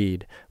and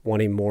greed,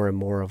 wanting more and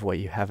more of what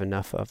you have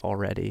enough of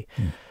already.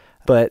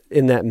 But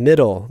in that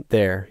middle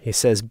there, he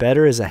says,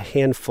 better is a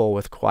handful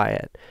with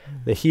quiet.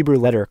 The Hebrew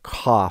letter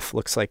kaf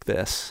looks like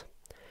this.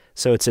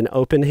 So it's an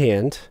open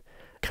hand,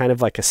 kind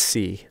of like a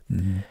C.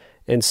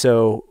 And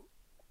so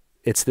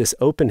it's this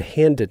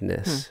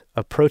open-handedness,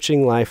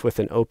 approaching life with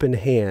an open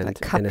hand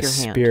and a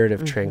spirit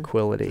of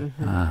tranquility,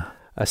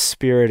 a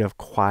spirit of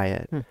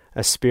quiet,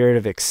 a spirit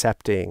of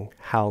accepting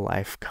how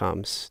life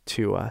comes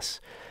to us.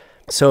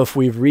 So if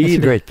we read... That's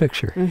a great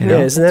picture. Yeah,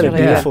 isn't that a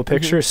beautiful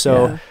picture?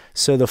 So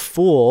the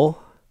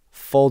fool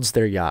folds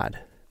their yod.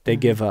 They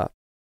give up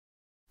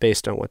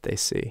based on what they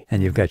see.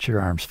 And you've got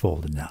your arms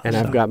folded now. And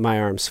I've got my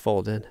arms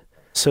folded.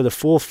 So the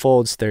fool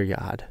folds their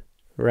yod,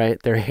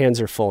 right? Their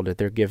hands are folded.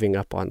 They're giving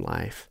up on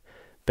life.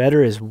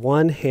 Better is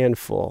one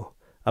handful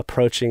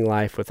approaching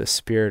life with a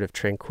spirit of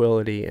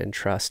tranquility and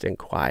trust and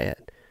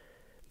quiet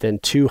than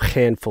 2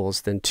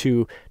 handfuls, than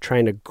 2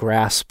 trying to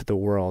grasp the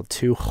world,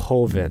 2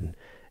 hoven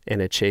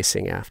and a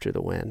chasing after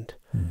the wind.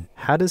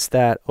 How does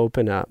that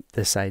open up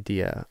this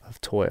idea of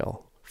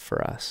toil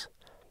for us?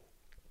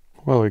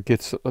 Well, it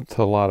gets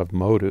to a lot of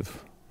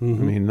motive. I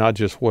mean, not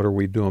just what are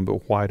we doing,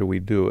 but why do we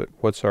do it?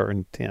 What's our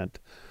intent?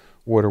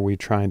 What are we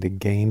trying to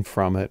gain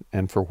from it,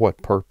 and for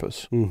what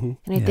purpose? And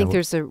I think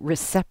there's a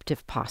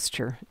receptive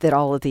posture that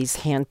all of these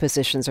hand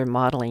positions are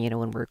modeling,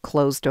 when we're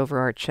closed over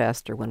our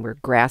chest, or when we're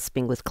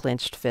grasping with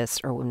clenched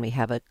fists, or when we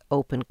have an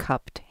open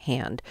cupped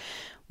hand.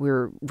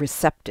 We're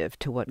receptive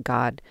to what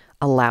God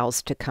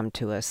allows to come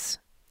to us,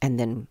 and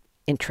then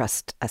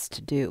entrust us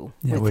to do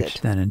Yeah, with which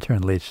it. then in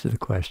turn leads to the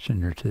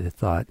question or to the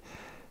thought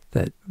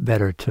that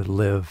better to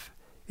live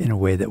in a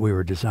way that we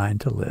were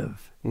designed to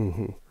live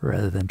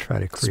rather than try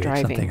to create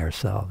Striving. something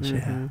ourselves.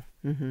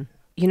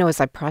 You know,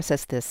 as I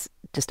process this,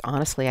 just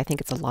honestly, I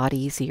think it's a lot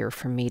easier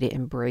for me to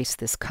embrace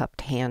this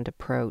cupped hand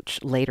approach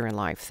later in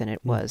life than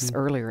it was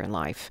earlier in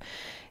life.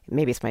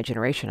 Maybe it's my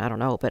generation, I don't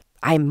know, but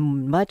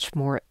I'm much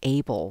more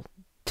able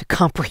to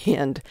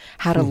comprehend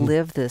how to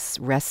live this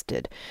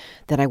rested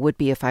than I would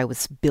be if I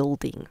was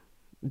building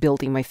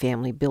my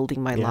family,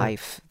 building my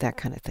life, that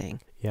kind of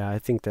thing. Yeah, I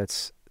think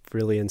that's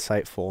really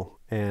insightful.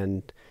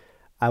 And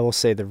I will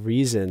say the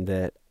reason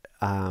that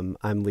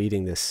I'm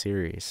leading this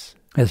series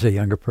As a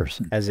younger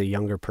person.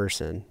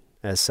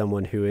 as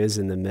someone who is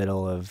in the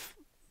middle of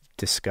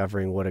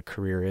discovering what a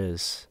career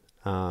is,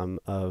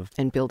 of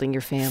And building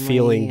your family.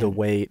 feeling the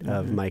weight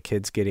of my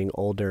kids getting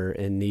older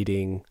and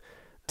needing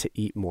to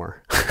eat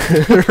more,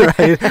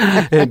 right?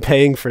 And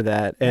paying for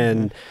that.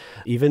 And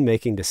even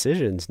making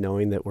decisions,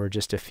 knowing that we're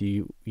just a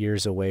few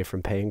years away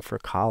from paying for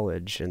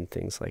college and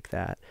things like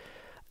that.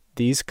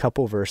 These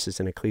couple verses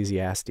in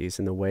Ecclesiastes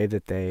and the way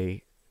that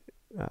they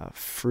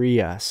free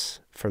us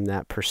from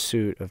that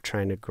pursuit of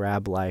trying to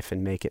grab life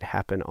and make it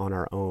happen on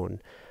our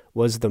own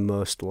was the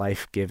most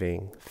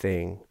life-giving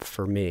thing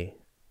for me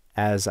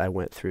as I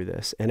went through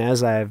this. And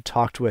as I've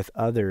talked with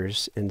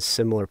others in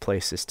similar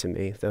places to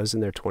me, those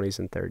in their 20s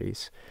and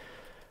 30s,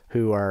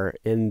 who are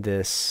in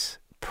this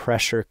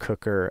pressure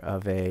cooker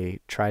of a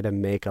try to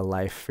make a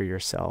life for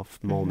yourself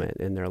moment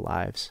in their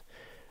lives,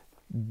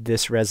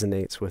 this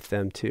resonates with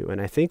them too. And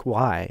I think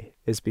why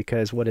is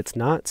because what it's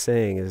not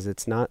saying is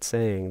it's not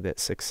saying that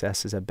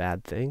success is a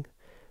bad thing.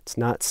 It's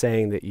not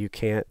saying that you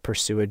can't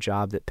pursue a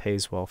job that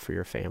pays well for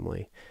your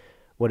family.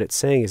 What it's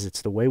saying is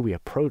it's the way we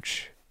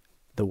approach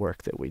the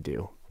work that we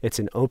do. It's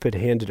an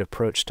open-handed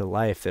approach to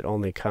life that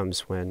only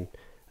comes when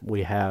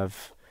we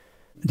have...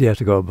 Do you have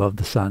to go above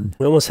the sun?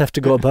 We almost have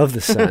to go above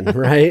the sun,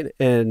 right?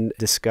 And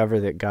discover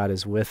that God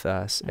is with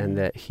us and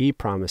that he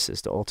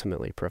promises to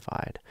ultimately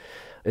provide.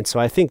 And so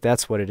I think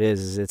that's what it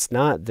is it's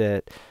not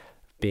that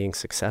being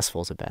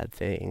successful is a bad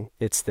thing.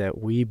 It's that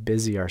we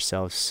busy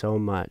ourselves so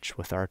much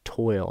with our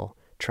toil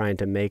trying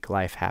to make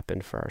life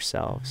happen for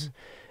ourselves.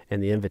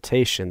 And the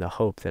invitation, the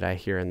hope that I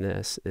hear in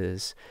this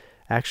is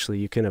actually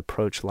you can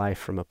approach life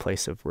from a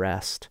place of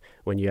rest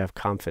when you have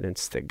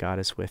confidence that God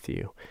is with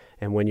you.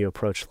 And when you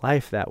approach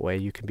life that way,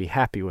 you can be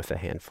happy with a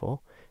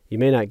handful. You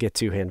may not get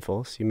 2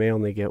 handfuls. You may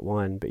only get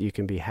 1, but you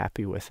can be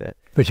happy with it.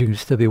 But you can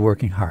still be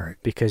working hard.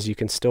 Because you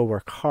can still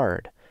work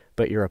hard,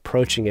 but you're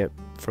approaching it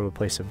from a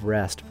place of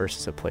rest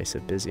versus a place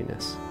of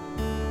busyness.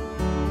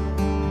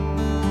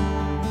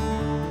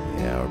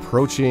 Yeah,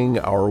 approaching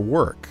our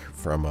work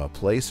from a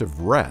place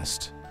of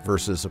rest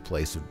versus a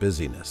place of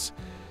busyness.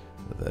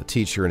 The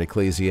teacher in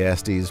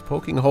Ecclesiastes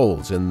poking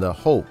holes in the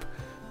hope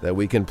that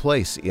we can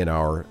place in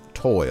our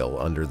toil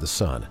under the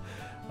sun.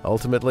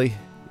 Ultimately,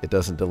 it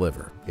doesn't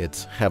deliver.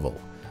 It's hevel,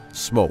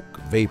 smoke,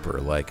 vapor,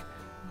 like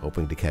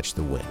hoping to catch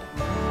the wind.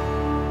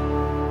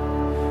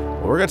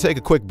 Well, we're going to take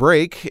a quick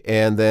break,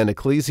 and then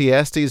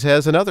Ecclesiastes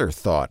has another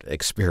thought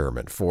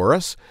experiment for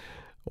us.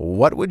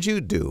 What would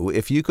you do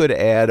if you could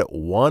add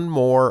 1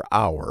 more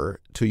hour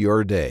to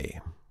your day?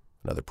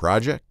 Another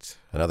project?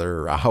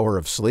 Another hour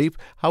of sleep?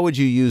 How would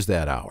you use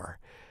that hour?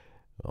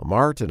 Well,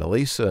 Mart and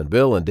Elisa and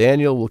Bill and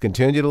Daniel will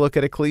continue to look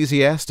at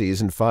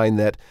Ecclesiastes and find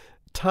that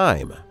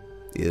time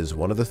is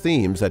one of the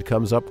themes that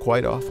comes up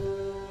quite often.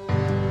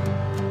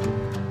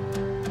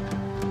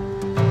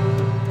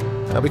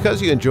 Now,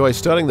 because you enjoy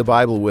studying the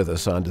Bible with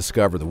us on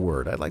Discover the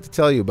Word, I'd like to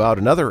tell you about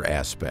another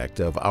aspect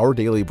of Our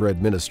Daily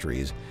Bread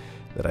Ministries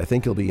that I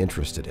think you'll be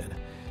interested in.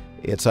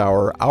 It's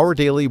our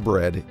Daily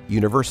Bread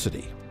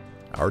University.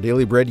 Our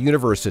Daily Bread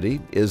University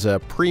is a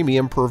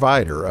premium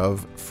provider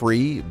of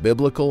free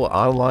biblical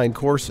online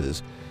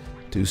courses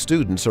to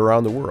students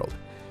around the world.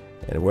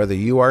 And whether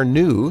you are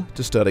new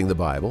to studying the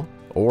Bible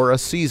or a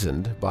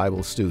seasoned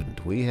Bible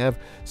student, we have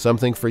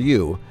something for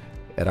you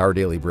at Our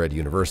Daily Bread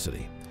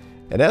University.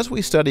 And as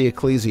we study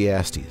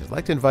Ecclesiastes, I'd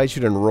like to invite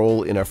you to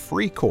enroll in a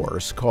free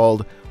course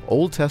called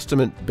Old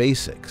Testament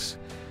Basics.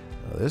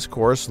 This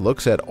course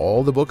looks at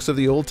all the books of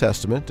the Old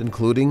Testament,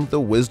 including the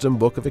wisdom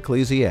book of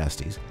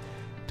Ecclesiastes,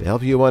 to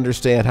help you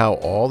understand how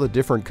all the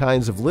different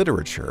kinds of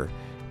literature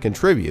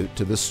contribute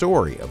to the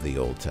story of the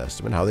Old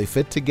Testament, how they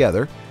fit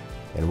together,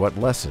 and what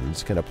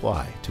lessons can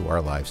apply to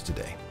our lives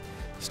today.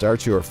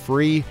 Start your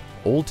free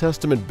Old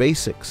Testament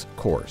Basics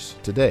course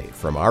today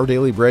from Our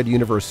Daily Bread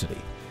University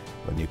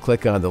when you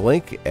click on the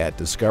link at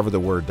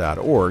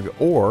discovertheword.org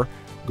or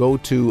go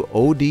to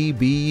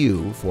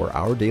ODBU for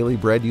Our Daily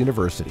Bread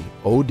University,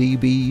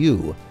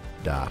 odbu.org.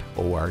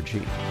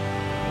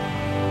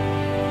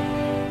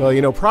 Well,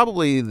 you know,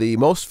 probably the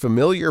most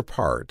familiar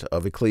part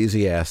of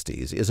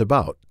Ecclesiastes is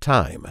about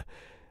time.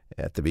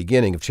 At the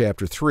beginning of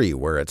chapter 3,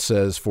 where it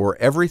says, "For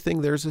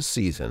everything there's a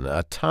season,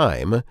 a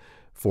time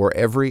for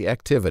every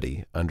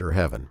activity under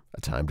heaven,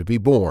 a time to be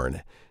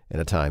born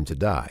and a time to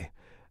die,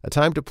 a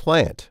time to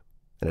plant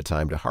and a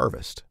time to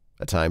harvest,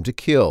 a time to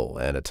kill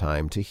and a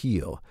time to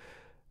heal,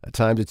 a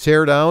time to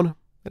tear down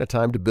and a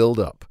time to build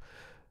up,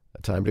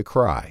 a time to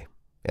cry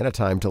and a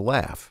time to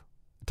laugh,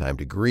 a time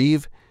to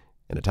grieve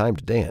and a time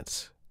to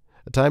dance,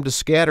 a time to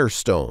scatter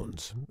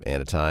stones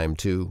and a time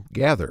to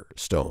gather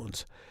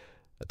stones,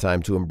 a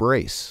time to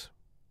embrace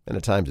and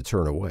a time to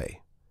turn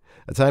away,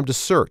 a time to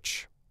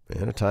search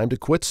and a time to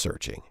quit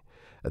searching,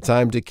 a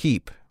time to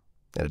keep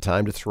and a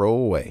time to throw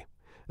away,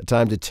 a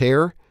time to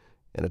tear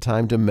and a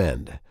time to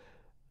mend,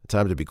 a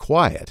time to be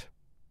quiet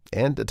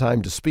and a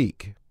time to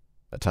speak,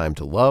 a time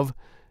to love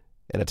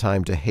and a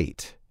time to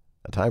hate,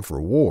 a time for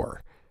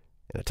war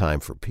and a time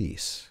for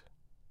peace.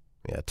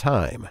 Yeah,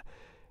 time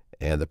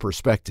and the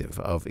perspective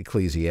of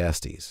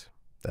Ecclesiastes.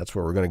 That's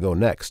where we're going to go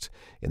next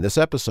in this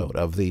episode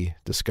of the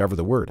Discover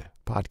the Word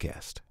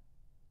podcast.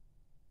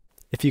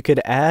 If you could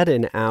add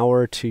an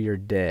hour to your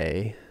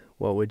day,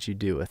 what would you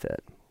do with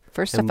it?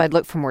 First off, I'd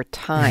look for more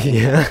time.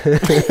 Yeah.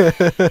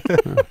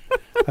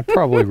 I'd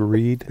probably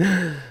read.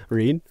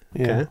 Read?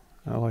 Yeah, Okay.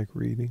 I like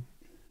reading.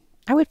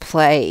 I would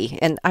play,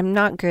 and I'm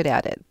not good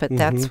at it, but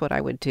that's what I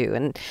would do.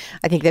 And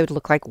I think they would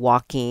look like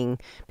walking,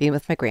 being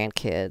with my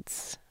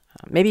grandkids,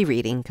 maybe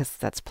reading, because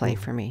that's play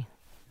for me.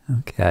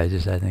 Okay, I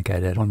think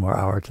I'd add one more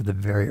hour to the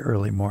very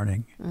early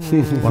morning.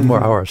 One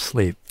more hour of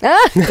sleep.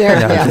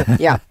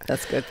 Yeah,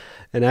 that's good.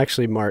 And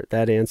actually, Mart,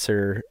 that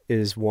answer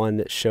is one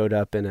that showed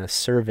up in a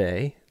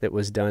survey that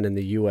was done in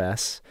the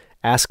U.S.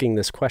 asking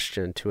this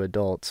question to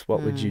adults: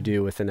 what would you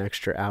do with an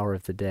extra hour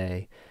of the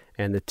day?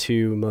 And the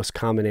two most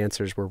common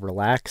answers were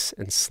relax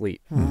and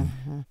sleep.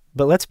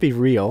 But let's be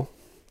real.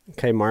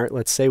 Okay, Mart,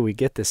 let's say we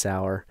get this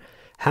hour.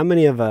 How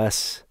many of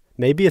us,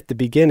 maybe at the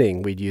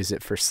beginning we'd use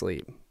it for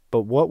sleep,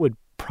 but what would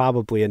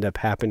probably end up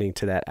happening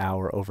to that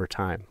hour over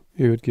time?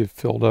 You would get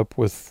filled up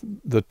with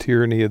the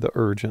tyranny of the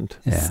urgent.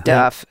 Yeah.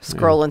 Stuff,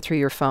 scrolling through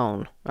your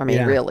phone. I mean,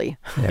 Yeah. really.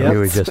 Yeah, Yep. we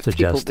would just That's what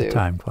people adjust the do.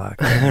 time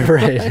clock.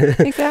 Right.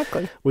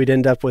 Exactly. We'd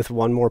end up with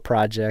one more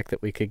project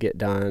that we could get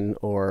done,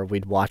 or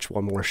we'd watch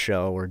one more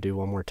show or do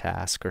one more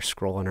task or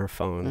scroll on our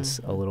phones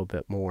a little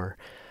bit more.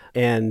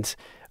 And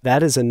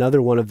that is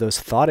another one of those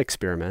thought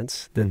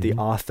experiments that the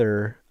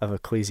author of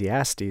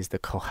Ecclesiastes, the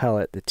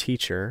Kohelet, the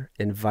teacher,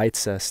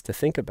 invites us to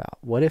think about.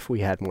 What if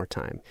we had more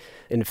time?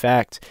 In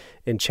fact,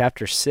 in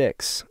chapter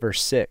 6,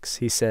 verse 6,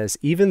 he says,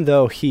 even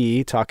though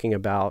he, talking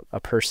about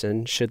a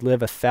person, should live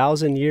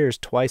 1,000 years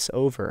twice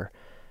over,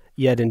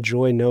 yet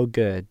enjoy no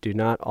good, do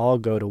not all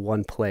go to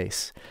one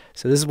place.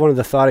 So this is one of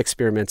the thought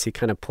experiments he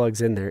kind of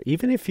plugs in there.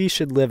 Even if he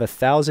should live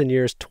 1,000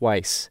 years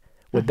twice,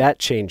 would that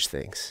change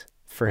things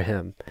for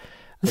him?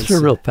 That's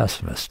a real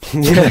pessimist.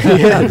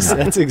 Yes,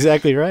 that's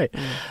exactly right.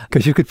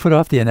 Because you could put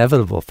off the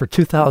inevitable for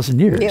 2,000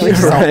 years. Yeah, which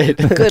is Right.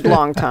 a good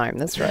long time.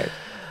 That's right.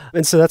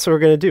 And so that's what we're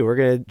going to do. We're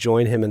going to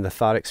join him in the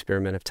thought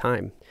experiment of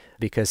time,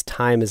 because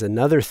time is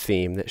another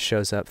theme that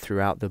shows up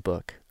throughout the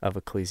book of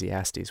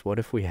Ecclesiastes. What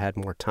if we had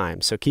more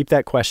time? So keep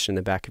that question in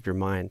the back of your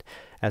mind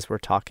as we're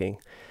talking.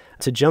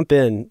 To jump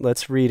in,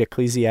 let's read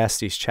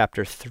Ecclesiastes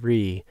chapter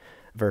 3,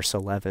 verse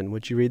 11.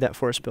 Would you read that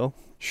for us, Bill?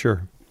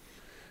 Sure.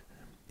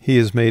 He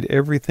has made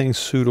everything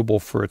suitable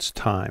for its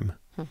time.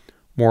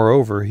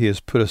 Moreover, he has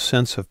put a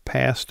sense of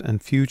past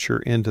and future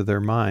into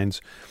their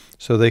minds,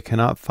 so they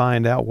cannot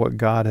find out what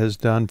God has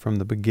done from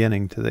the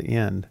beginning to the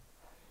end.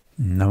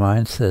 No,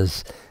 mine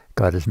says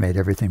God has made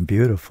everything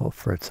beautiful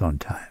for its own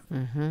time.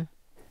 Mm-hmm.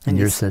 And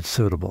yours said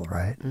suitable,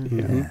 right?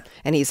 Yeah.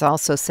 And he's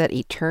also set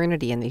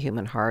eternity in the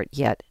human heart,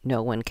 yet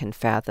no one can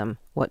fathom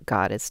what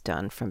God has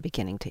done from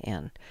beginning to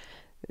end.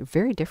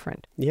 Very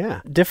different. Yeah,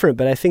 different,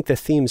 but I think the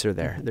themes are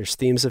there. There's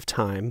themes of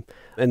time.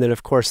 And then,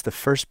 of course, the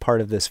first part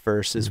of this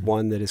verse is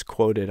one that is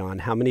quoted on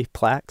how many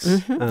plaques?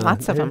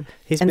 Lots of them.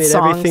 He's And made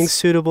songs. everything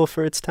suitable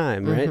for its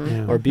time, right?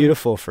 Yeah. Or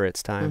beautiful for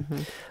its time.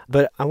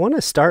 But I want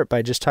to start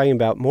by just talking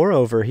about,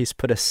 moreover, he's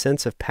put a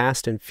sense of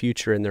past and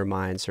future in their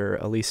minds, or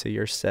Elisa,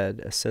 yours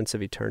said, a sense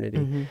of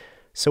eternity.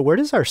 So where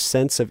does our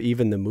sense of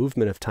even the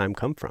movement of time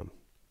come from?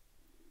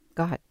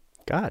 God.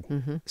 God.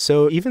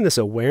 So even this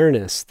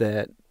awareness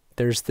that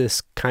there's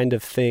this kind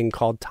of thing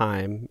called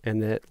time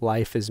and that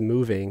life is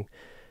moving,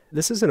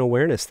 this is an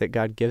awareness that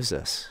God gives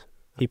us.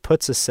 He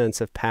puts a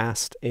sense of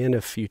past and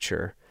of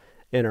future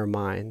in our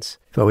minds.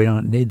 But we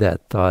don't need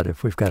that thought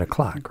if we've got a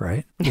clock,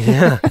 right?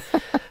 Yeah.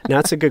 Now,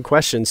 that's a good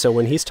question. So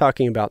when he's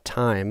talking about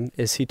time,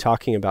 is he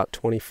talking about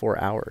 24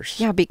 hours?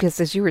 Yeah,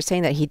 because as you were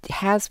saying that, he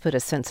has put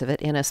a sense of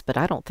it in us, but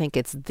I don't think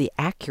it's the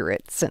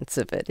accurate sense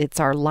of it. It's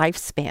our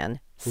lifespan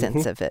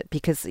sense of it,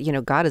 because, you know,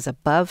 God is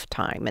above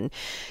time, and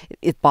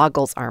it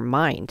boggles our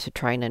mind to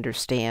try and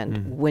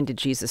understand when did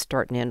Jesus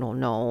start and end? Well,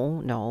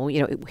 no.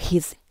 You know,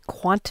 his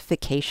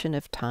quantification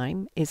of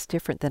time is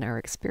different than our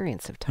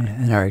experience of time.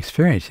 In our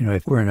experience, you know,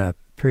 if we're in a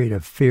period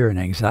of fear and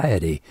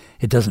anxiety,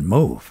 it doesn't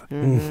move. I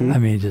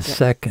mean, just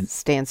second,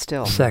 Stand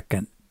still.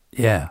 second.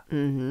 Yeah.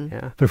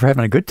 Yeah. But if we're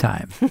having a good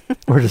time,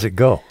 where does it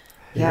go?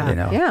 Yeah. You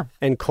know? Yeah.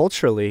 And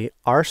culturally,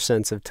 our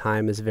sense of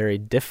time is very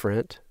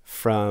different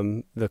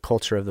from the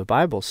culture of the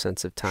Bible's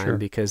sense of time, Sure.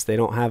 because they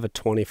don't have a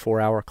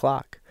 24-hour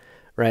clock,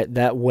 right?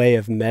 That way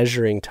of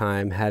measuring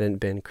time hadn't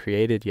been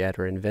created yet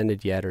or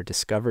invented yet or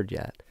discovered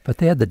yet. But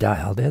they had the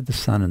dial. They had the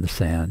sun and the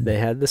sand. They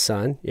had the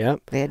sun,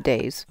 yep. They had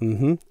days.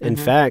 In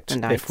fact,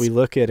 And if nights. we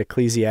look at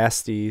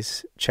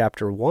Ecclesiastes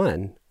chapter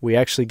 1, we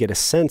actually get a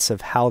sense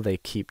of how they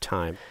keep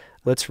time.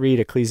 Let's read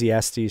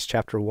Ecclesiastes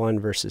chapter 1,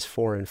 verses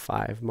 4 and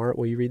 5. Mart,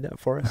 will you read that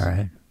for us? All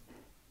right.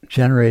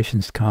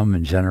 Generations come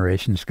and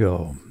generations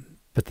go,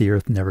 but the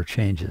earth never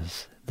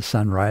changes. The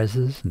sun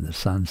rises and the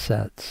sun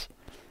sets,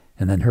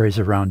 and then hurries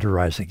around to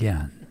rise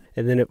again.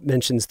 And then it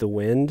mentions the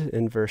wind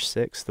in verse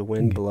 6. The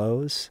wind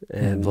blows.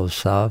 And it And blows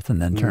south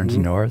and then turns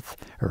north.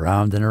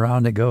 Around and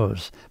around it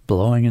goes,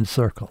 blowing in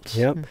circles.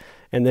 Yep.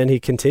 And then he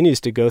continues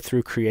to go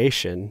through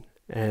creation.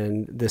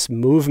 And this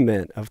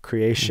movement of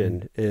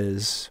creation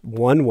is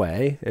one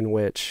way in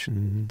which,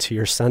 to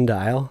your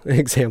sundial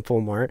example,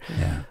 Mart,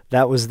 Yeah.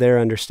 that was their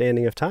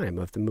understanding of time,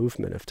 of the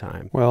movement of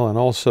time. Well, and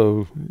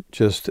also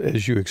just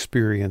as you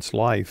experience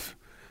life,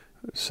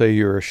 say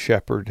you're a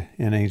shepherd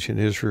in ancient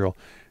Israel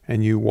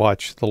and you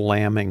watch the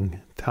lambing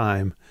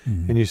time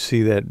and you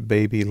see that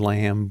baby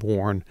lamb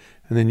born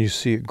and then you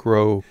see it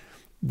grow,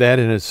 that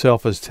in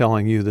itself is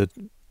telling you that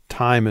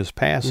time is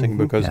passing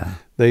because Yeah.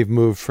 they've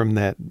moved from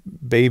that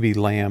baby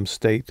lamb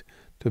state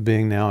to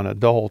being now an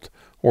adult.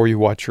 Or you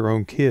watch your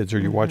own kids, or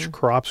you watch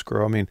crops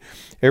grow. I mean,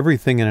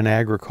 everything in an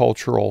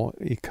agricultural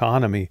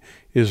economy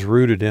is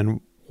rooted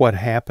in what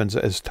happens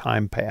as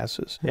time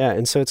passes. Yeah,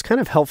 and so it's kind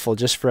of helpful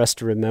just for us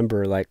to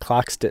remember, like,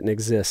 clocks didn't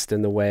exist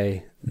in the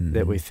way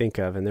that we think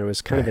of, and there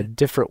was kind of a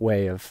different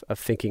way of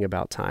thinking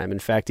about time. In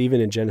fact, even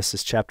in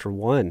Genesis chapter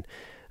 1,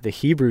 the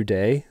Hebrew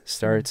day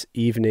starts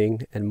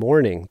evening and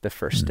morning the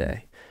first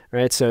day,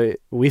 right? So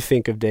we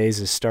think of days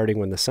as starting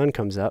when the sun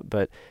comes up,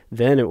 but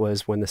then it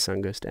was when the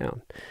sun goes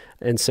down.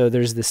 And so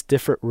there's this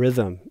different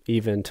rhythm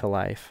even to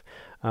life.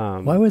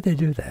 Why would they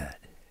do that?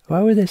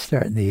 Why would they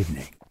start in the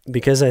evening?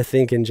 Because I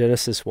think in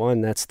Genesis 1,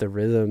 that's the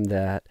rhythm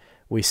that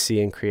we see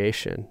in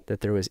creation,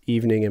 that there was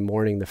evening and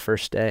morning the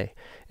first day.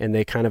 And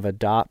they kind of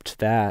adopt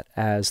that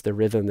as the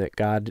rhythm that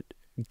God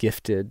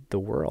gifted the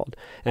world.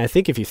 And I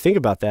think if you think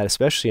about that,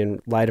 especially in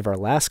light of our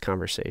last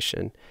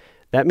conversation,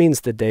 that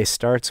means the day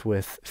starts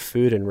with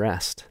food and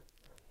rest.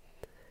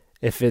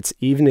 If it's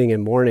evening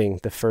and morning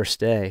the first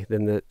day,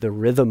 then the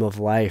rhythm of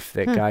life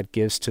that God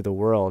gives to the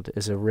world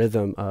is a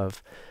rhythm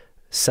of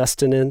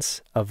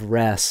sustenance, of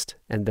rest,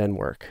 and then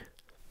work.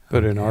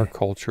 But in our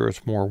culture,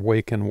 it's more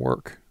wake and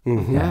work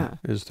Yeah.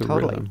 is the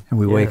Totally. rhythm. And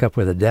we wake up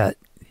with a debt.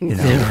 You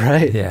know? Yeah,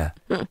 right. Yeah.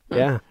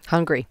 Yeah.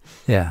 Hungry.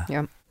 Yeah.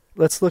 Yeah.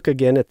 Let's look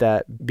again at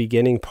that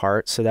beginning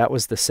part. So that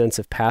was the sense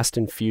of past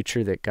and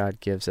future that God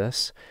gives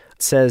us.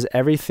 It says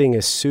everything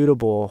is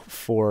suitable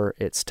for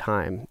its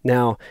time.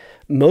 Now,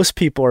 most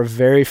people are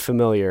very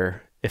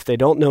familiar. If they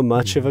don't know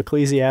much of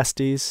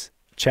Ecclesiastes,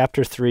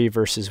 chapter 3,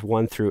 verses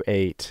 1 through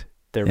 8,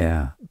 they're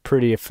Yeah.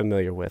 pretty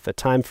familiar with. A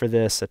time for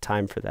this, a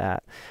time for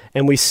that.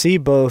 And we see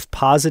both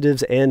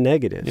positives and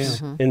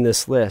negatives in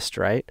this list,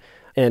 right?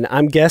 And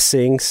I'm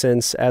guessing,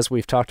 since, as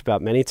we've talked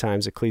about many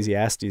times,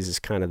 Ecclesiastes is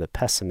kind of the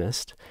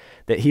pessimist,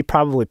 that he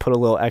probably put a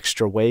little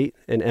extra weight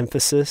and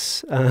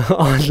emphasis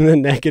on the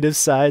negative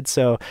side.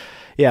 So,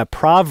 yeah,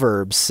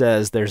 Proverbs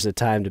says there's a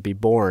time to be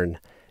born.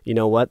 You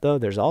know what, though?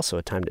 There's also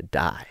a time to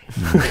die.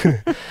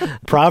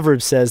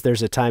 Proverbs says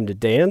there's a time to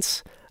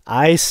dance.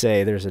 I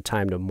say there's a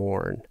time to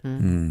mourn.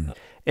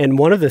 And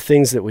one of the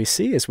things that we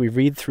see as we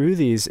read through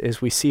these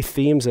is we see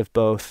themes of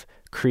both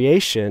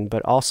creation,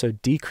 but also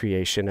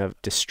decreation,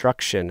 of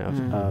destruction,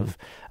 of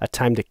a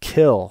time to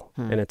kill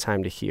and a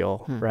time to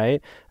heal,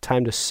 right? A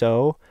time to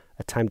sow,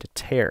 a time to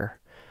tear,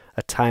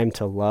 a time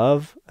to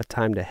love, a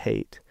time to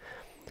hate.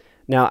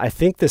 Now, I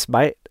think this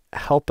might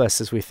help us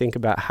as we think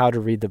about how to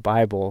read the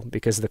Bible,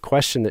 because the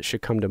question that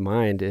should come to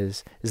mind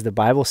is the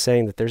Bible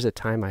saying that there's a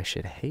time I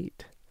should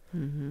hate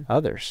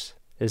others?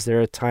 Is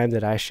there a time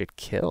that I should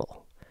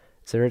kill?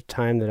 Is there a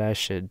time that I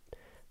should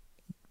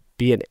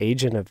be an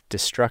agent of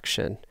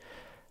destruction?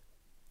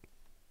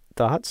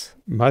 Thoughts?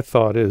 My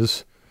thought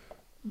is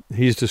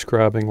he's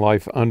describing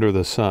life under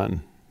the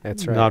sun,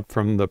 That's right. not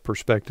from the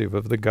perspective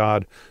of the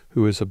God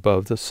who is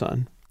above the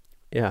sun.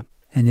 Yeah.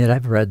 And yet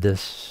I've read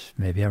this,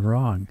 maybe I'm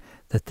wrong,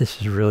 that this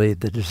is really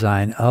the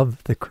design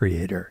of the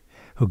Creator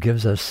who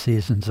gives us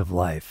seasons of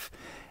life.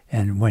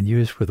 And when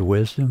used with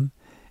wisdom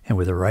and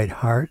with the right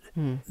heart,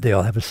 they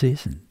all have a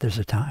season. There's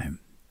a time.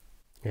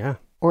 Yeah.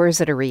 Or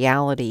is it a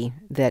reality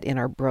that in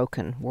our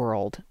broken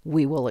world,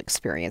 we will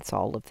experience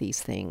all of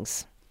these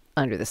things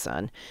under the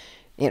sun?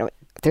 You know,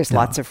 there's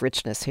lots of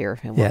richness here.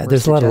 In what Yeah, we're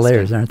there's a lot of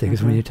layers, suggesting. aren't there?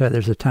 Because when you talk,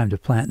 there's a time to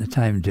plant and a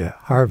time to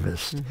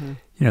harvest.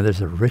 You know,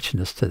 there's a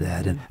richness to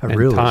that and a And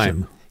realism.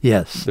 time.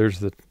 Yes. There's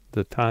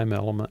the time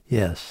element.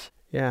 Yes.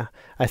 Yeah.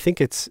 I think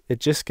it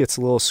just gets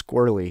a little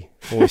squirrely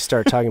when we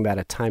start talking about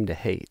a time to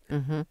hate.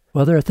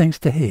 Well, there are things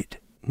to hate.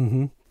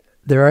 Mm-hmm.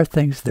 There are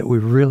things that we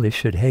really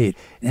should hate.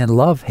 And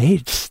love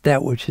hates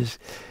that which is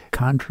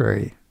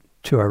contrary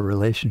to our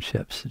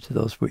relationships, to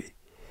those we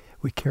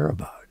care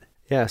about.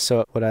 Yeah,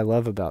 so what I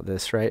love about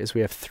this, right, is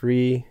we have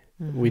three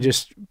We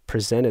just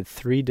presented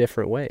 3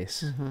 different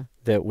ways Mm-hmm.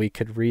 that we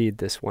could read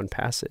this one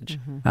passage,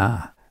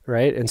 Ah,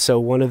 right? And so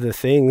one of the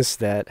things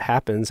that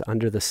happens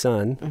under the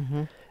sun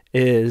Mm-hmm.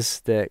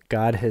 is that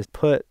God has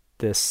put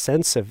this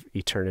sense of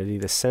eternity,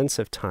 the sense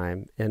of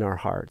time in our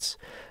hearts.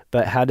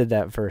 But how did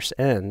that verse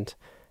end?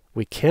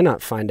 We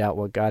cannot find out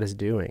what God is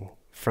doing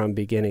from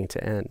beginning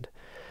to end.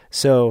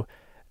 So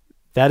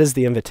that is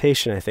the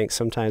invitation, I think,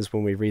 sometimes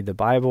when we read the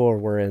Bible or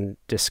we're in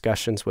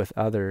discussions with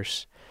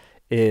others,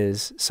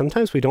 is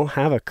sometimes we don't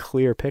have a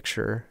clear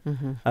picture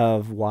Mm-hmm.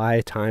 of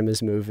why time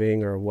is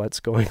moving or what's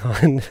going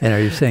on and are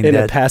you saying in a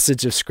that?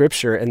 passage of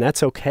Scripture, and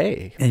that's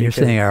okay. And you're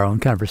because- saying our own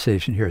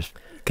conversation here is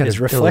kind Is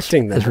of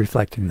reflecting that. Is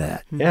reflecting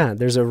that, Yeah,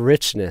 there's a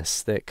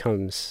richness that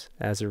comes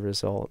as a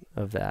result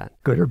of that.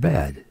 good or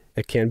bad?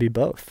 It can be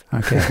both,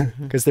 Okay.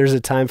 because there's a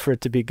time for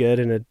it to be good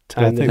and a I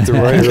time think that the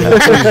writer of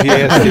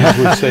Ecclesiastes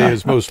would say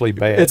is mostly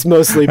bad. it's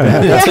mostly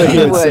bad. That's what he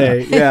would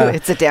say. Yeah.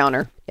 It's a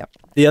downer. Yep.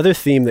 The other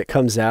theme that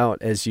comes out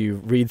as you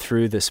read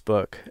through this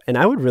book, and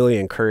I would really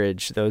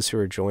encourage those who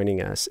are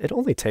joining us, it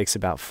only takes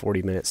about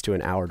 40 minutes to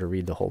an hour to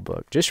read the whole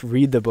book. Just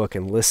read the book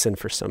and listen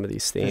for some of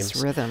these themes.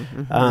 This rhythm.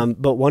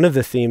 Mm-hmm. But one of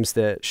the themes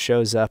that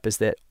shows up is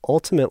that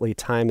ultimately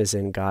time is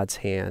in God's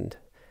hand,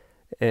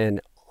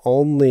 and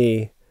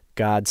only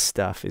God's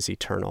stuff is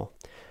eternal.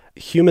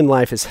 Human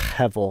life is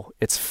hevel,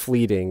 it's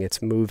fleeting,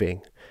 it's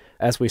moving.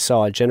 As we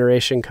saw, a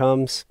generation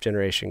comes,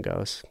 generation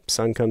goes.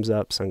 Sun comes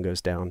up, sun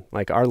goes down.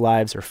 Like our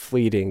lives are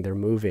fleeting, they're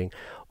moving.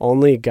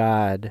 Only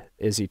God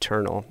is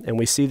eternal. And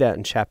we see that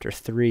in chapter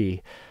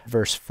 3,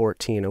 verse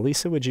 14.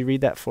 Elisa, would you read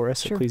that for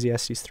us? Sure.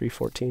 Ecclesiastes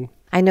 3:14.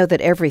 I know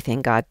that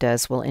everything God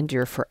does will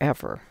endure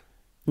forever.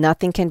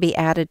 Nothing can be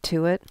added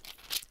to it,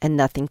 and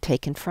nothing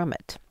taken from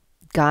it.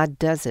 God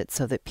does it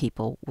so that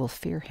people will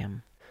fear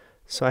him.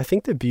 So I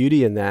think the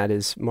beauty in that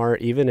is,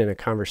 Mart, even in a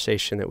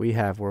conversation that we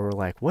have where we're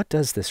like, what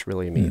does this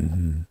really mean?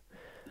 Mhm.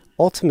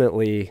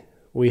 Ultimately,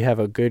 we have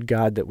a good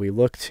God that we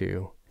look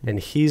to, and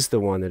he's the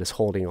one that is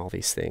holding all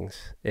these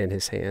things in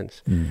his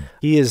hands. Mm.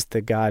 He is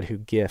the God who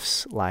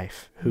gifts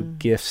life, who Mm.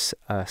 gifts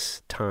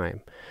us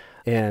time.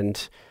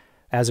 And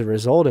as a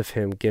result of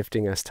him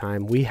gifting us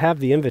time, we have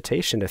the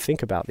invitation to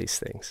think about these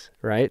things,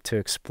 right? To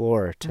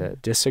explore, to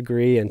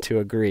disagree, and to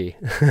agree.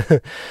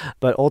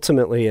 But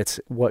ultimately, it's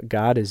what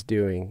God is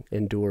doing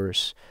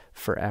endures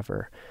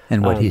forever.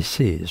 And what he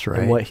sees,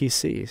 right? And what he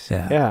sees.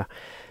 Yeah.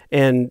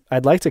 And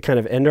I'd like to kind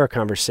of end our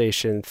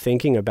conversation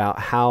thinking about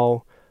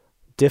how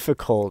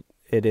difficult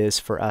it is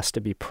for us to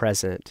be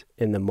present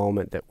in the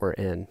moment that we're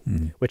in,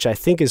 Mm. which I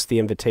think is the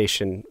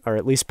invitation, or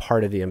at least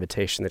part of the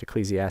invitation that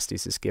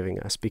Ecclesiastes is giving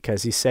us,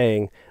 because he's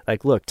saying,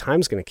 like, look,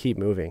 time's going to keep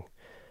moving.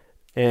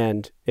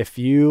 And if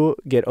you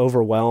get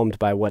overwhelmed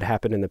by what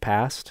happened in the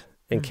past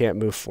and can't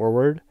move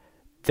forward,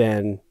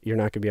 then you're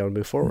not going to be able to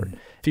move forward.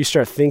 If you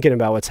start thinking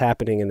about what's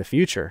happening in the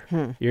future,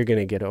 you're going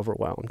to get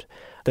overwhelmed.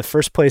 The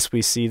first place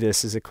we see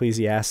this is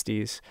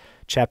Ecclesiastes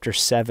chapter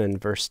 7,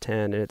 verse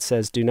 10. And it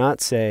says, "Do not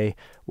say,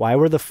 'Why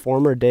were the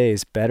former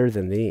days better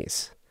than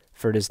these?'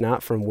 For it is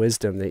not from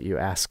wisdom that you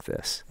ask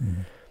this."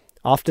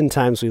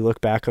 Oftentimes we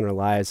look back on our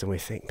lives and we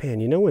think, man,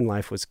 you know when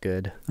life was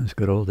good? Those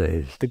good old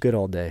days. The good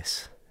old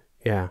days.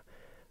 Yeah.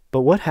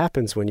 But what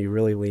happens when you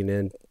really lean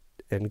in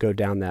and go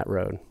down that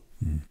road?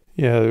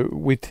 Yeah,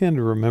 we tend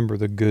to remember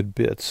the good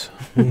bits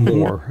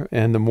more.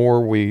 And the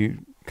more we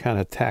kind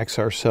of tax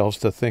ourselves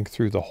to think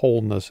through the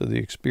wholeness of the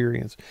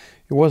experience,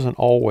 it wasn't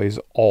always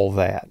all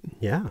that.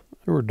 Yeah.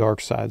 There were dark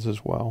sides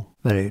as well.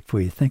 But if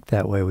we think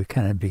that way, we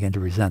kind of begin to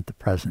resent the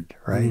present,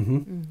 right?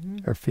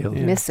 Or feel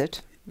Yeah. Miss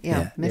it.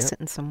 Yeah. Miss Yeah.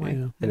 it in some way.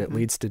 Yeah. And it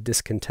leads to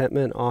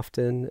discontentment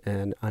often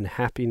and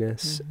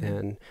unhappiness.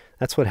 And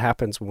that's what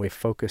happens when we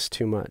focus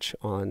too much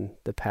on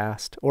the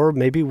past. Or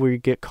maybe we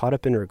get caught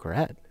up in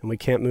regret and we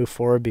can't move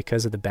forward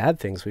because of the bad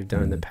things we've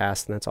done in the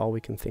past, and that's all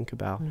we can think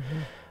about.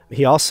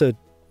 He also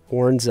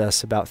warns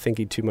us about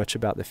thinking too much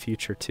about the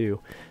future too.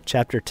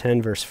 Chapter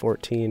 10, verse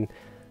 14,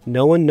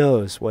 "No one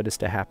knows what is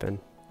to happen,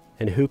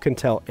 and who can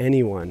tell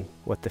anyone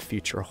what the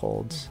future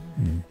holds?"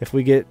 If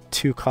we get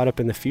too caught up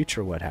in the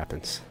future, what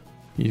happens?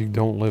 You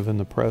don't live in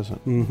the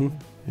present. Mm-hmm.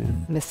 Yeah.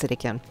 Miss it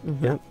again.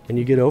 Yep. And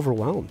you get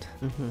overwhelmed.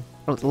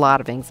 A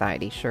lot of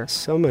anxiety, sure.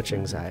 So much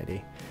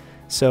anxiety.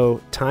 So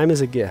time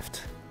is a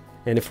gift.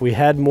 And if we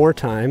had more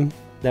time,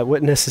 that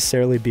wouldn't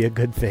necessarily be a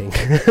good thing.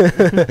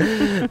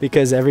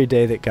 Because every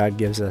day that God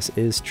gives us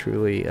is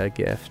truly a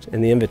gift.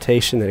 And the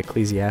invitation that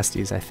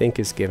Ecclesiastes, I think,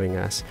 is giving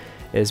us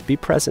is be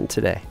present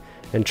today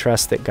and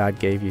trust that God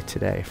gave you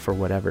today for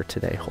whatever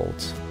today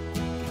holds.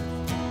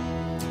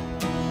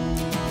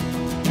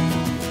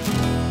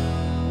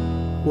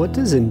 What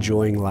does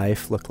enjoying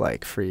life look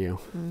like for you?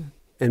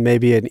 And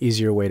maybe an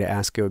easier way to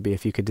ask it would be,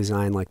 if you could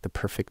design like the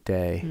perfect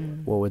day,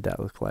 what would that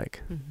look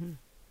like?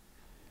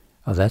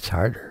 Oh, that's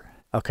harder.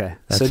 Okay.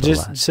 That's a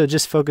lot. So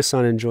just focus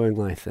on enjoying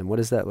life then. What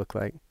does that look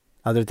like?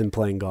 Other than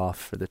playing golf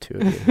for the two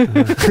of you.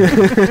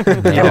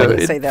 Yeah, I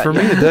wouldn't say that, For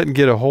yeah. me, it doesn't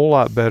get a whole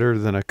lot better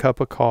than a cup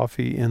of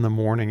coffee in the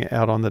morning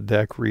out on the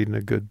deck reading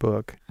a good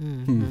book.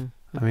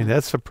 I mean,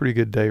 that's a pretty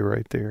good day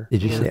right there.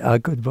 Did you say a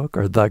good book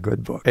or the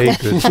good book? A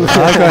good book.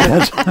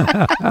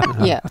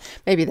 Yeah,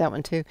 maybe that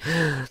one too.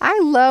 I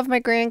love my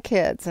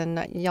grandkids,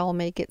 and y'all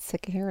may get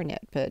sick of hearing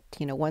it, but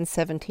one's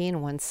 17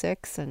 and one's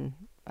 6, and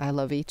I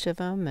love each of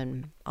them,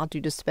 and I'll do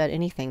just about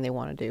anything they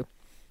want to do.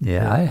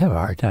 Yeah, I have a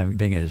hard time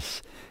being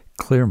as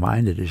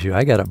clear-minded as you.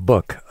 I got a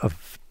book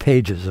of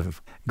pages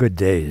of good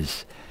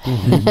days.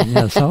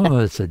 And, some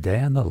of it's a day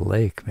on the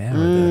lake, man,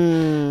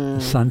 with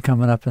the sun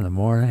coming up in the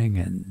morning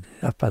and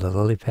up by the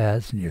lily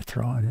pads, and you're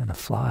throwing in a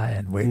fly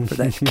and waiting for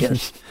that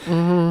kiss.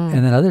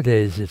 And then other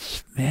days,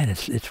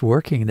 it's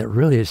working that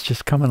really is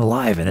just coming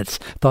alive, and its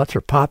thoughts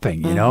are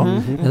popping,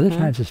 Other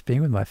times it's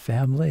being with my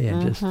family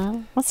and just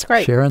That's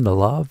great. sharing the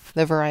love.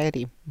 The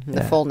variety,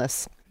 the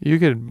fullness. You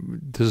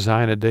could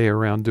design a day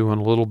around doing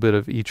a little bit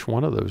of each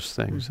one of those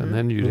things, and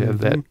then you'd have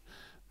that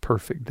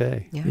perfect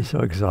day. Yeah. Be so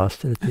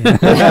exhausted at the end.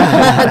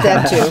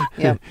 That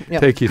too. Yep.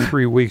 Take you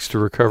 3 weeks to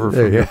recover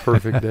from your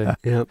perfect day.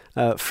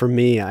 Yep. For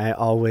me, I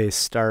always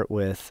start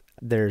with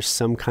there's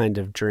some kind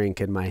of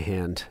drink in my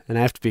hand. And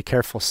I have to be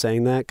careful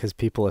saying that because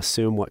people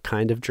assume what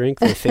kind of drink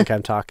they think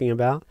I'm talking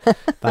about.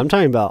 But I'm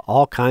talking about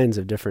all kinds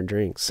of different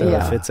drinks. So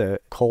if it's a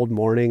cold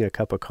morning, a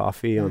cup of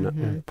coffee on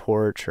a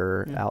porch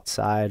or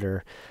outside,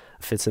 or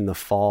if it's in the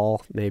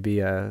fall, maybe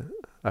a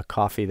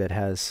coffee that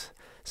has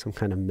some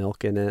kind of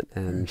milk in it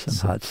and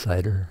some hot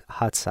cider.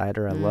 Hot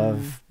cider. I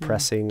love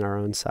pressing our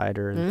own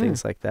cider and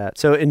things like that.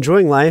 So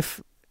enjoying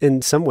life,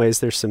 in some ways,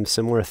 there's some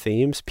similar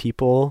themes,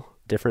 people,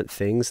 different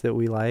things that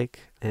we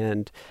like.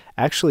 And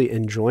actually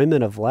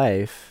enjoyment of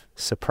life,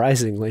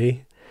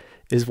 surprisingly,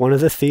 is one of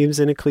the themes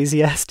in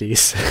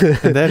Ecclesiastes.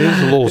 And that is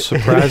a little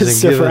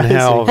surprising given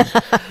how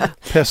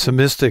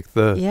pessimistic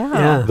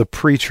the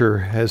preacher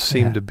has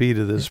seemed to be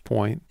to this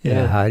point.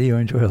 Yeah, how do you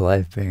enjoy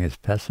life being as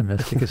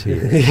pessimistic as he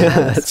is?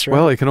 That's right.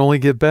 Well, it can only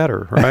get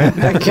better, right?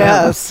 I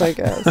guess.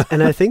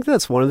 And I think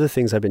that's one of the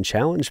things I've been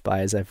challenged by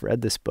as I've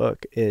read this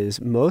book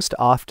is most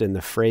often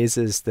the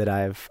phrases that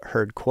I've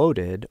heard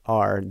quoted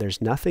are,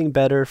 there's nothing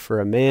better for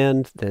a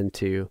man than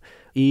to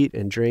eat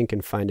and drink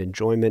and find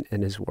enjoyment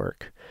in his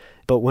work.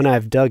 But when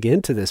I've dug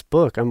into this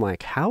book, I'm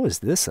like, how is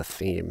this a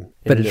theme?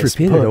 But it's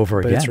repeated over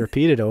again. But it's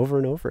repeated over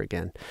and over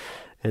again.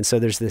 And so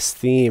there's this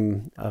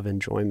theme of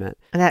enjoyment.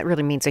 And that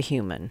really means a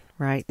human,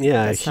 right?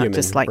 Yeah, it's a human. Not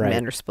just like right.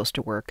 Men are supposed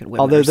to work and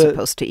women are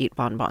supposed to eat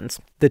bonbons.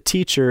 The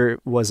teacher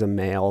was a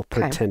male,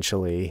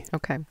 potentially.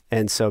 Okay.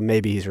 And so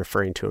maybe he's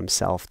referring to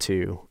himself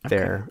too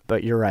there.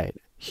 But you're right.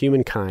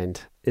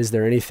 Humankind. Is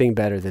there anything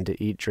better than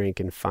to eat, drink,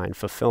 and find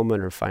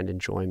fulfillment or find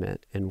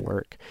enjoyment in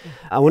work?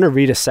 I want to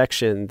read a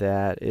section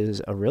that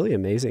is a really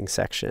amazing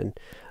section.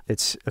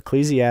 It's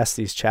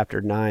Ecclesiastes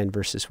chapter 9,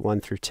 verses 1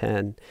 through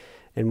 10.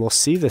 And we'll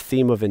see the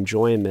theme of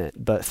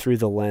enjoyment, but through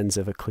the lens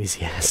of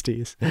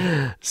Ecclesiastes.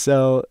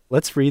 So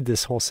let's read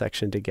this whole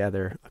section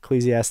together.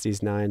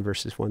 Ecclesiastes 9,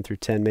 verses 1 through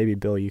 10. Maybe,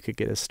 Bill, you could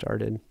get us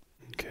started.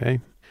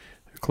 Okay.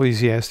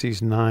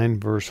 Ecclesiastes 9,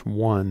 verse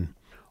 1.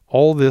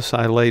 All this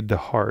I laid to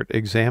heart,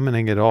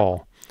 examining it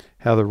all,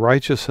 how the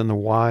righteous and the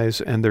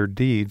wise and their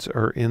deeds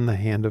are in the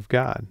hand of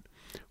God.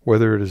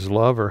 Whether it is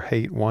love or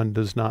hate, one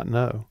does not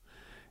know.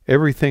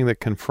 Everything that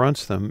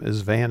confronts them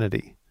is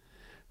vanity,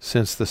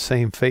 since the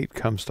same fate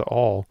comes to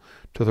all,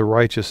 to the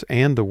righteous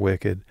and the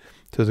wicked,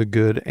 to the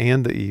good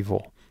and the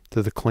evil,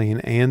 to the clean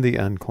and the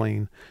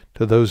unclean,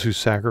 to those who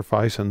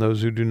sacrifice and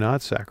those who do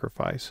not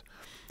sacrifice.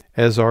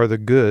 As are the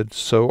good,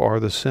 so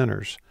are the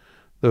sinners.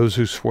 Those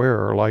who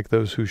swear are like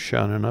those who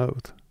shun an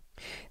oath.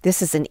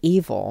 This is an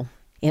evil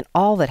in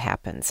all that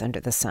happens under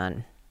the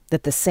sun,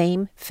 that the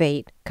same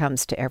fate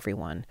comes to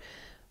everyone.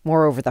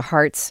 Moreover, the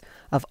hearts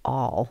of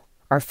all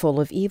are full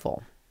of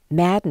evil.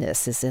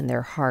 Madness is in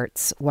their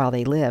hearts while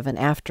they live, and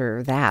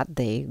after that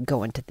they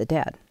go into the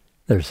dead.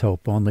 There's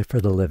hope only for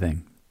the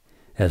living.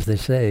 As they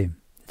say,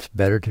 it's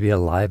better to be a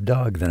live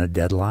dog than a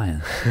dead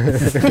lion.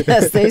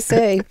 As they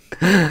say.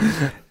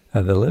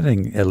 The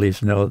living at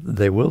least know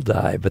they will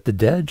die, but the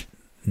dead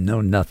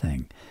know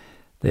nothing.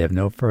 They have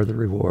no further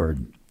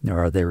reward, nor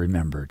are they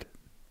remembered.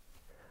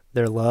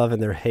 Their love and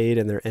their hate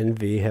and their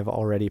envy have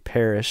already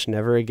perished.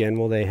 Never again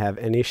will they have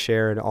any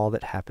share in all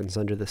that happens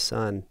under the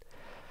sun.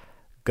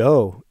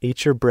 Go,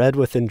 eat your bread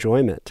with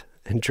enjoyment,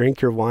 and drink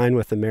your wine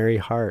with a merry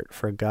heart,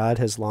 for God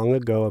has long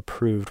ago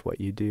approved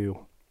what you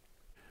do.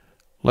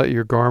 Let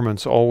your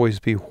garments always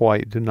be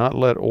white. Do not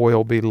let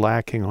oil be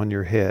lacking on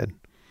your head.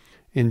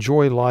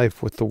 Enjoy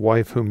life with the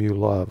wife whom you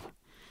love,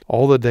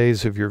 all the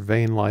days of your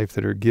vain life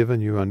that are given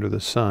you under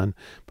the sun,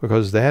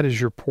 because that is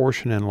your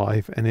portion in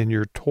life and in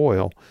your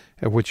toil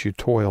at which you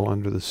toil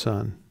under the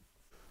sun.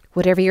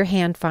 Whatever your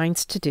hand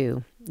finds to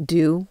do,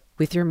 do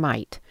with your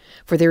might,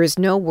 for there is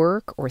no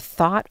work or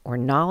thought or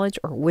knowledge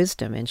or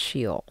wisdom in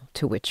Sheol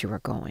to which you are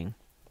going.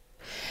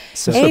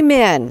 So,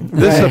 Amen.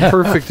 This is a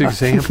perfect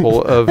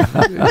example of,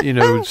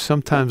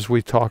 sometimes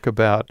we talk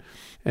about,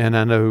 and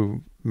I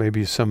know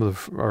maybe some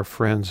of our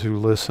friends who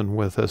listen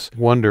with us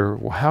wonder,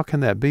 well, how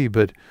can that be?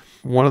 But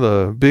one of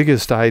the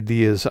biggest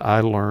ideas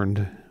I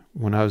learned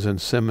when I was in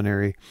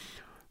seminary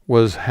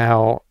was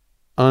how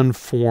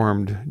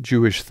unformed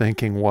Jewish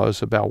thinking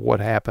was about what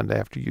happened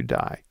after you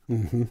die.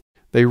 Mm-hmm.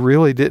 They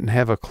really didn't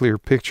have a clear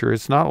picture.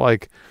 It's not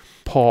like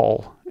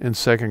Paul in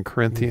 2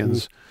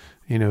 Corinthians,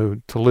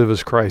 to live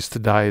as Christ, to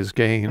die as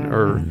gain,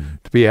 or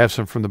to be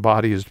absent from the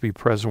body is to be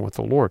present with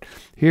the Lord.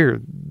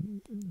 Here,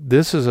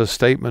 this is a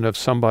statement of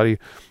somebody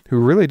who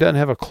really doesn't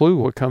have a clue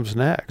what comes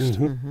next.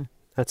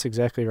 That's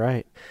exactly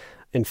right.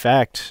 In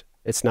fact,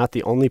 it's not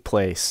the only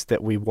place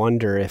that we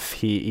wonder if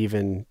he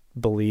even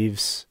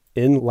believes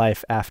in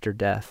life after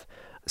death.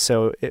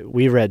 So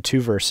we read 2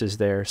 verses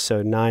there.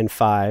 So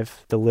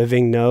 9:5, the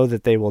living know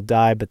that they will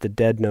die, but the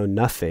dead know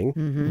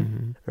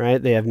nothing,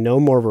 right? They have no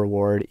more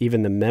reward.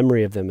 Even the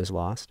memory of them is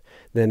lost.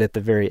 Then at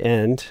the very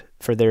end,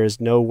 for there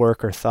is no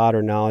work or thought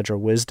or knowledge or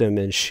wisdom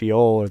in Sheol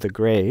or the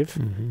grave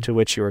to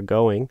which you are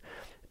going.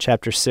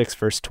 Chapter 6,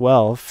 verse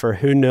 12, for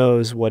who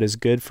knows what is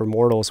good for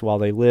mortals while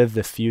they live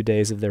the few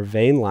days of their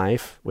vain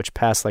life, which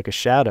pass like a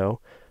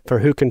shadow, for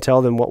who can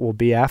tell them what will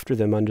be after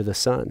them under the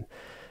sun?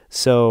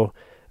 So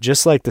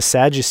just like the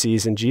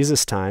Sadducees in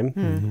Jesus' time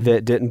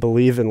that didn't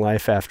believe in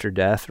life after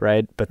death,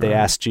 right? But they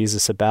asked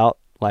Jesus about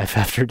life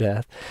after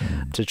death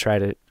to try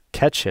to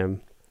catch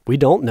him. We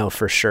don't know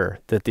for sure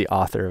that the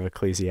author of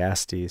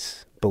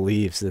Ecclesiastes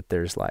believes that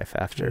there's life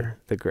after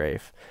the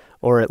grave,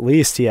 or at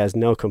least he has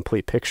no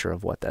complete picture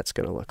of what that's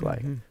going to look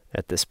like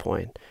at this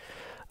point.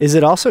 Is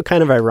it also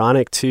kind of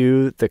ironic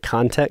too, the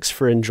context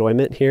for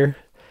enjoyment here?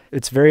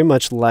 It's very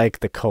much like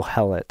the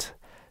Kohelet,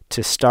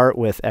 to start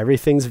with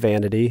everything's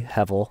vanity,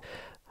 Hevel,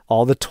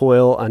 all the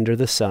toil under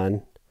the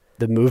sun,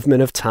 the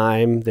movement of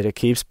time, that it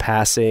keeps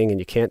passing and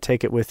you can't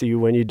take it with you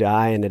when you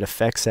die, and it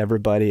affects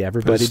everybody.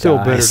 Everybody dies. It's still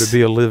better to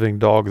be a living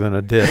dog than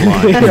a dead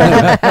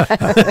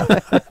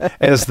lion,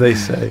 as they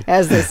say.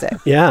 As they say.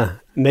 Yeah.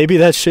 Maybe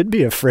that should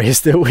be a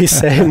phrase that we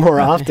say more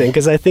often,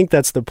 because I think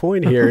that's the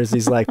point here, is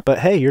he's like, but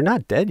hey, you're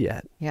not dead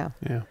yet. Yeah.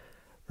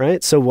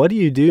 Right? So what do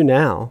you do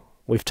now?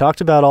 We've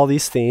talked about all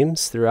these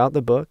themes throughout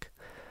the book.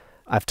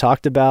 I've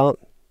talked about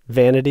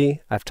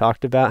vanity. I've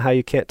talked about how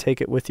you can't take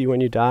it with you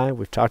when you die.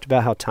 We've talked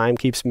about how time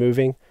keeps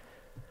moving.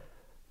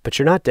 But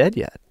you're not dead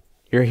yet.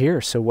 You're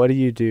here. So what do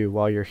you do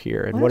while you're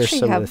here? And what are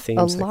some of the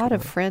themes? A lot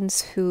of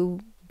friends who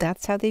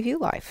that's how they view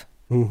life.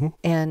 Mm-hmm.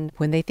 And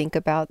when they think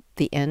about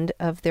the end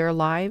of their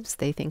lives,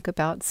 they think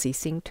about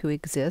ceasing to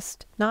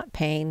exist. Not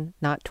pain,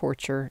 not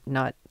torture,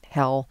 not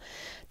hell.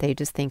 They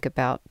just think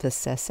about the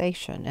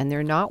cessation. And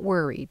they're not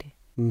worried.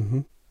 Mm-hmm.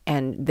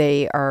 And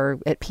they are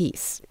at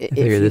peace. I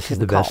figure this is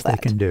the best they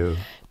can do.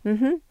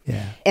 Mm-hmm.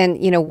 Yeah.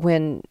 And,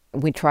 when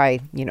we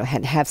try,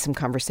 have some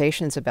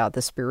conversations about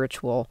the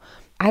spiritual,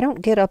 I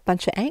don't get a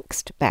bunch of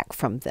angst back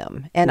from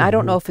them. And I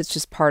don't know if it's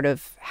just part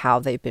of how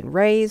they've been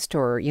raised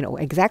or,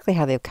 exactly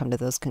how they've come to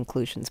those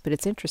conclusions. But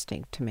it's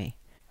interesting to me.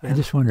 I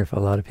just wonder if a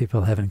lot of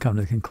people haven't come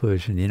to the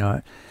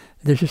conclusion,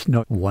 there's just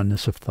no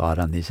oneness of thought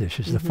on these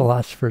issues. The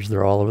philosophers,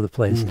 they're all over the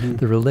place.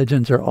 The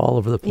religions are all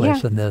over the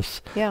place in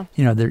this. Yeah.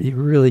 You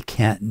really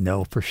can't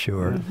know for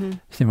sure.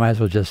 So you might as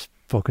well just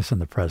focus on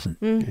the present,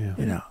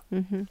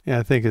 Yeah,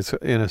 I think it's,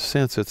 in a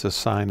sense, it's a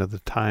sign of the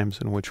times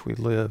in which we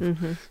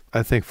live.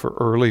 I think for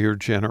earlier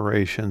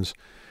generations,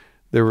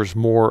 there was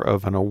more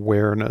of an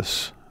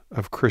awareness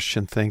of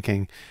Christian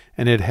thinking,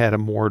 and it had a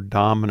more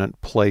dominant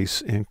place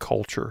in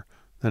culture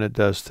than it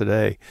does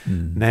today.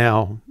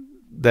 Now,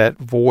 that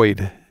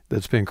void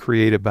that's been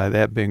created by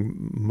that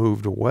being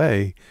moved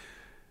away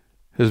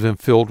has been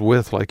filled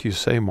with, like you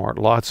say, Mark,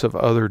 lots of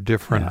other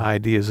different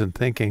ideas and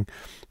thinking,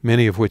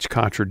 many of which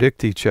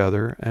contradict each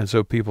other. And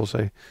so people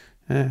say,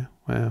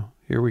 well,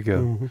 here we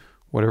go.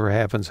 Whatever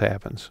happens,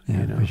 happens.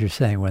 Yeah, but you're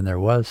saying when there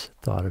was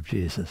thought of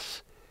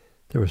Jesus,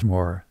 there was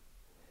more.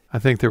 I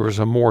think there was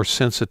a more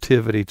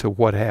sensitivity to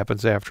what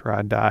happens after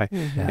I die,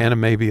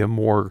 and maybe a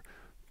more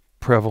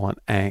prevalent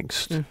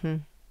angst.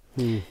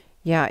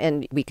 Yeah,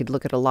 and we could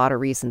look at a lot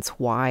of reasons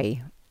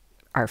why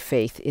our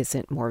faith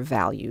isn't more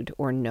valued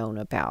or known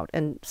about.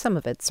 And some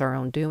of it's our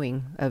own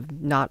doing of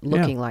not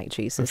looking like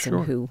Jesus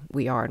and who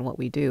we are and what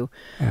we do.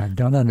 Yeah,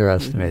 don't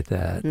underestimate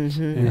that.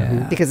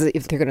 Yeah. Because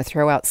if they're going to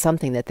throw out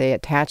something that they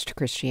attach to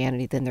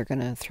Christianity, then they're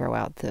going to throw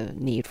out the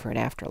need for an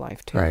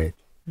afterlife too. Right.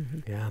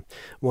 Yeah.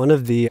 One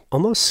of the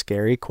almost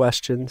scary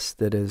questions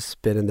that has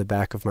been in the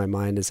back of my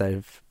mind as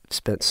I've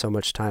spent so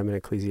much time in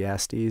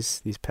Ecclesiastes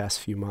these past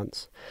few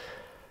months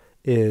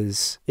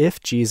is, if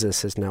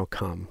Jesus has now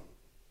come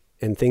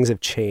and things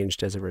have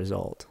changed as a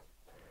result,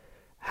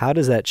 how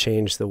does that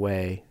change the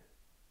way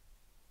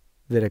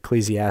that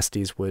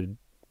Ecclesiastes would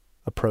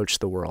approach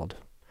the world,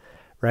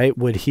 right?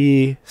 Would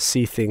he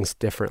see things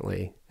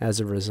differently as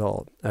a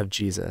result of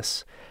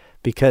Jesus?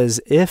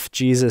 Because if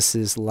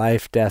Jesus'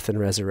 life, death, and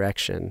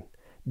resurrection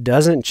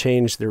doesn't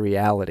change the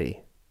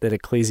reality that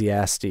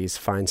Ecclesiastes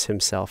finds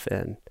himself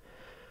in,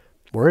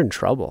 we're in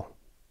trouble.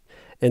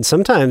 And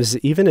sometimes,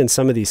 even in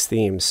some of these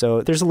themes,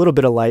 so there's a little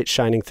bit of light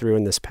shining through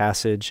in this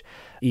passage.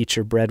 Eat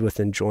your bread with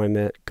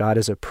enjoyment. God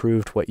has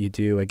approved what you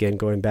do. Again,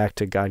 going back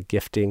to God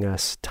gifting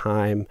us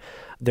time.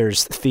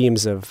 There's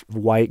themes of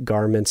white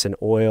garments and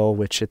oil,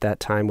 which at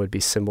that time would be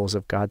symbols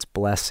of God's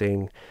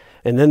blessing.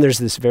 And then there's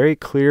this very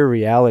clear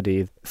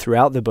reality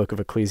throughout the book of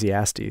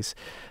Ecclesiastes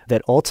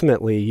that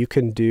ultimately you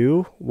can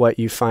do what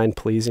you find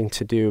pleasing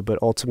to do, but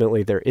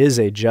ultimately there is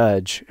a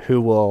judge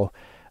who will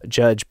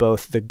judge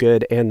both the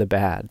good and the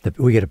bad.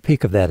 We get a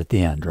peek of that at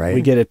the end, right?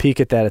 We get a peek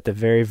at that at the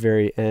very,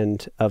 very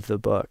end of the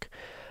book.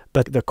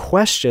 But the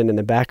question in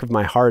the back of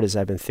my heart as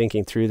I've been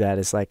thinking through that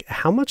is like,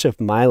 how much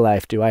of my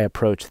life do I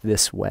approach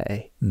this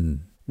way?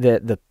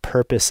 That the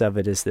purpose of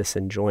it is this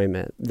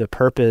enjoyment. The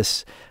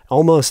purpose,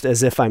 almost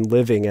as if I'm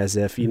living as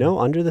if,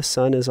 under the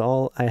sun is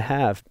all I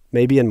have.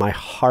 Maybe in my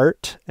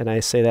heart, and I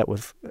say that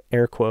with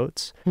air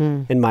quotes,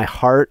 in my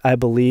heart I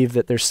believe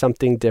that there's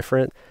something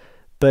different.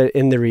 But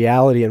in the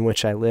reality in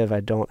which I live,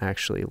 I don't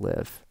actually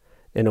live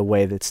in a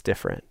way that's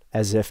different,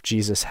 as if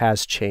Jesus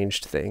has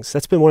changed things.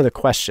 That's been one of the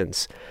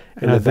questions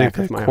in the back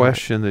of my heart. I think the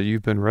question that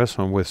you've been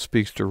wrestling with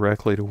speaks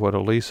directly to what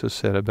Elisa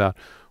said about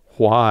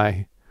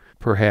why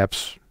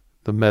perhaps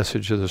the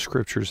message of the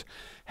Scriptures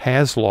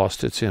has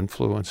lost its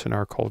influence in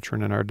our culture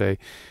and in our day.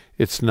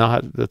 It's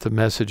not that the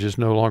message is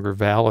no longer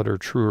valid or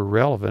true or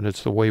relevant.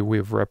 It's the way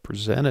we've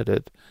represented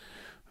it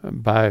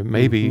by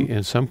maybe,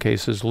 in some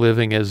cases,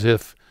 living as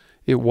if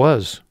it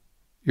was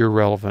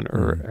irrelevant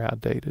or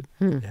outdated.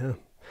 Yeah.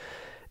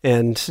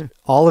 And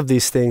all of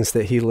these things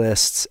that he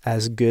lists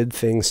as good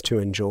things to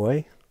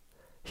enjoy,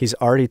 he's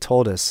already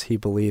told us he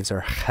believes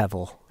are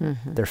hevel.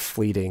 They're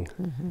fleeting.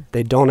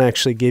 They don't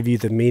actually give you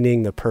the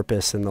meaning, the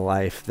purpose, and the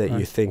life that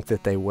you think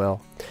that they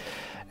will.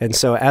 And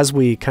so as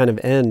we kind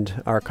of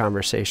end our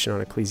conversation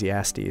on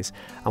Ecclesiastes,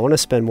 I want to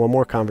spend one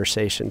more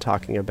conversation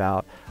talking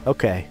about,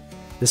 okay,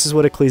 this is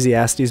what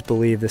Ecclesiastes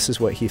believed, this is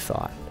what he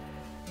thought.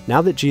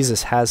 Now that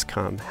Jesus has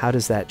come, how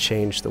does that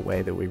change the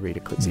way that we read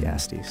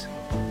Ecclesiastes?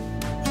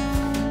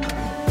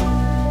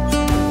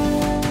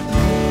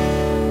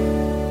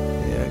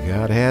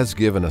 God has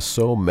given us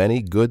so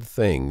many good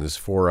things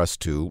for us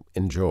to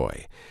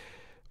enjoy.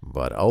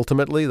 But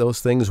ultimately, those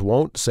things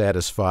won't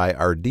satisfy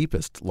our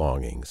deepest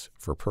longings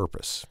for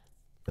purpose.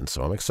 And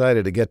so I'm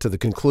excited to get to the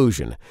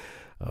conclusion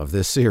of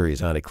this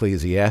series on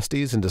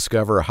Ecclesiastes and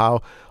discover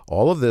how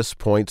all of this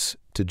points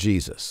to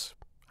Jesus.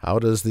 How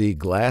does the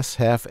glass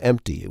half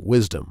empty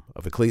wisdom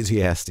of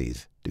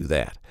Ecclesiastes do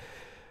that?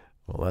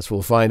 Well, that's what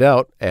we'll find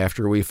out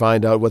after we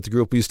find out what the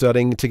group will be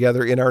studying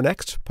together in our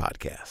next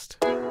podcast.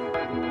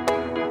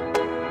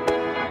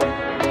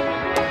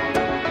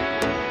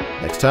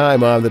 Next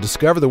time on the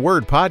Discover the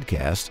Word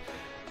podcast,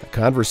 a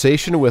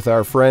conversation with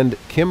our friend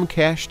Kim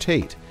Cash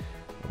Tate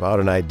about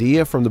an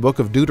idea from the book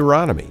of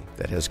Deuteronomy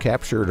that has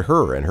captured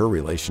her and her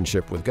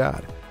relationship with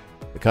God.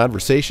 The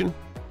conversation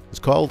is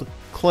called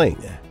Cling.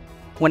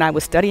 When I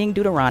was studying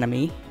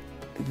Deuteronomy,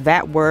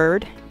 that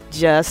word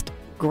just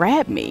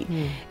grabbed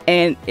me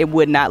and it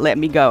would not let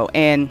me go.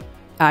 And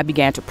I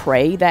began to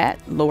pray that,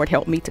 Lord,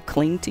 help me to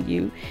cling to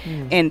you.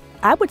 And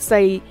I would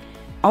say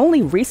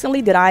only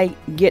recently did I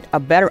get a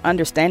better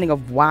understanding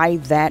of why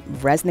that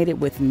resonated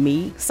with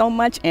me so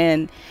much.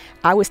 And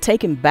I was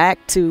taken back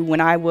to when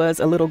I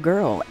was a little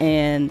girl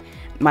and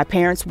my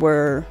parents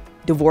were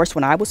divorced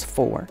when I was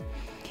 4.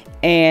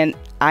 And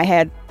I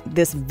had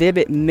this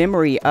vivid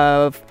memory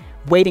of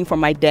waiting for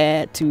my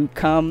dad to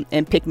come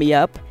and pick me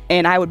up.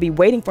 And I would be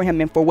waiting for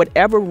him. And for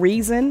whatever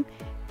reason,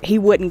 he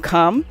wouldn't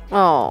come.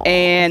 Oh.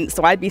 And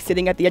so I'd be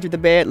sitting at the edge of the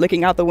bed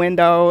looking out the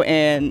window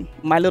and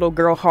my little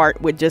girl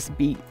heart would just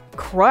be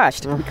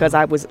crushed because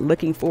I was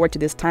looking forward to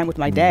this time with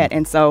my dad.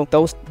 And so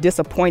those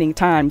disappointing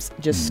times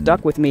just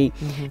stuck with me.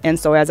 And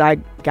so as I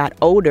got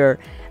older,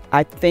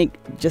 I think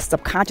just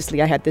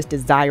subconsciously I had this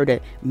desire to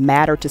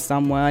matter to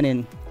someone.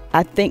 And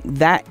I think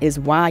that is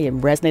why it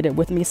resonated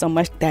with me so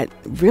much, that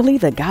really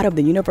the God of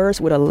the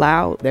universe would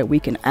allow that we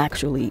can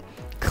actually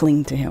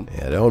cling to him.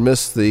 Yeah, don't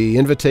miss the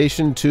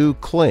invitation to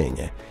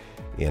cling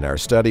in our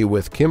study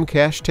with Kim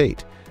Cash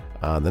Tate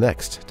on the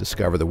next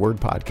Discover the Word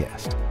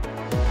podcast.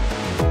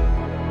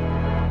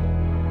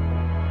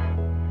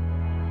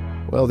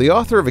 Well, the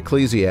author of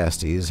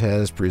Ecclesiastes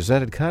has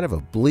presented kind of a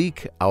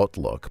bleak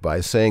outlook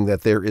by saying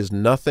that there is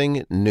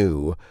nothing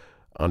new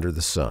under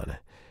the sun.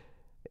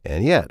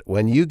 And yet,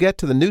 when you get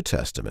to the New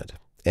Testament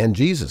and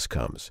Jesus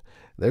comes,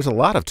 there's a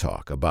lot of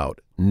talk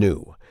about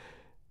new.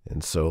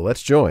 And so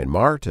let's join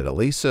Mart and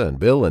Elisa and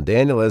Bill and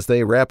Daniel as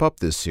they wrap up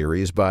this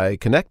series by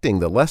connecting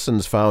the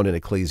lessons found in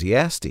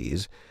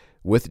Ecclesiastes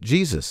with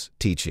Jesus'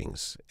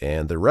 teachings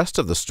and the rest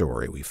of the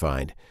story we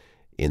find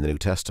in the New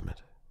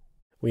Testament.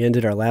 We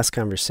ended our last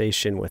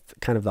conversation with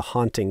kind of the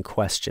haunting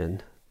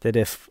question that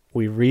if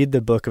we read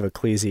the book of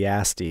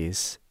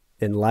Ecclesiastes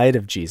in light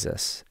of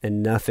Jesus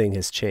and nothing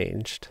has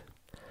changed,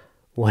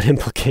 what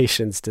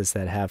implications does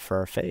that have for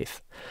our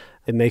faith?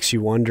 It makes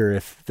you wonder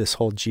if this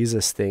whole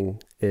Jesus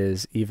thing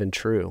is even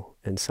true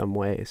in some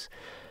ways.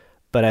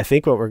 But I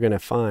think what we're going to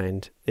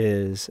find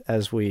is,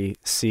 as we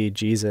see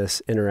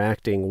Jesus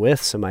interacting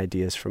with some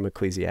ideas from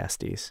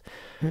Ecclesiastes,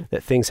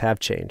 that things have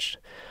changed.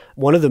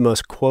 One of the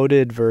most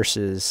quoted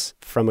verses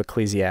from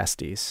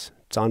Ecclesiastes,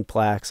 it's on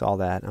plaques, all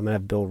that, I'm going to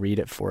have Bill read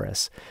it for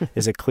us,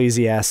 is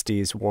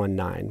Ecclesiastes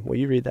 1:9. Will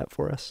you read that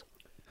for us?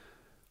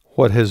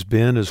 What has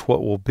been is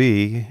what will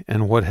be,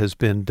 and what has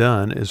been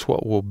done is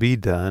what will be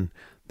done.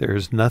 There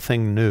is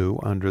nothing new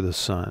under the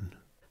sun.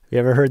 You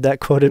ever heard that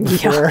quoted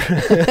before?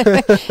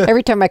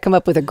 Every time I come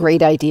up with a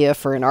great idea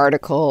for an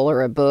article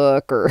or a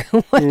book or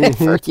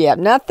whatever, yeah,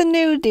 nothing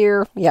new,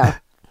 dear. Yeah.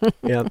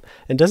 Yeah.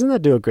 And doesn't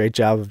that do a great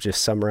job of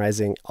just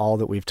summarizing all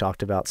that we've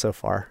talked about so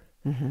far?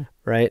 Mm-hmm.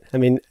 Right? I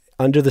mean,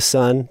 under the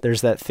sun,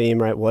 there's that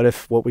theme, right? What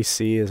if what we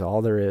see is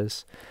all there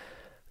is?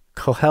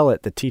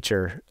 Kohelet, the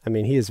teacher, I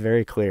mean, he is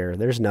very clear.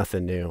 There's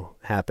nothing new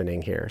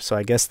happening here. So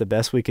I guess the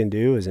best we can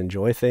do is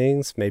enjoy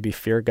things, maybe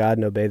fear God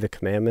and obey the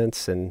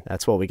commandments, and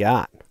that's what we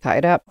got. Tie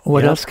it up.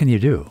 What else can you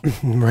do?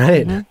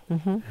 Right. Mm-hmm.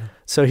 Mm-hmm.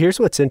 So here's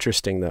what's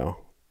interesting, though.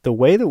 The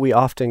way that we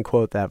often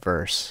quote that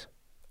verse,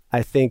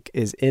 I think,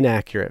 is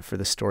inaccurate for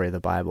the story of the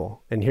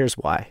Bible. And here's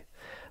why.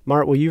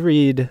 Mart, will you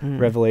read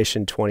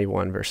Revelation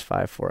 21, verse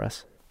 5 for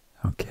us?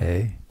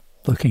 Okay.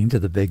 Looking to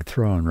the big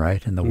throne,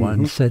 right? And the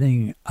one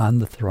sitting on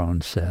the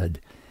throne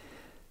said,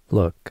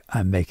 "Look,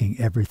 I'm making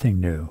everything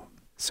new."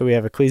 So we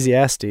have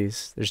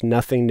Ecclesiastes. There's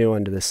nothing new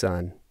under the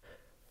sun.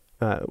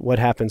 What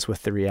happens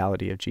with the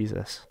reality of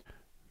Jesus?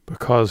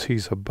 Because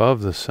he's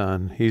above the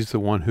sun, he's the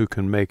one who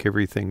can make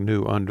everything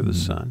new under the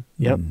sun.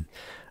 Yep.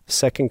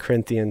 2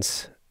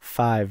 Corinthians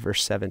 5,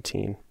 verse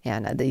 17. Yeah,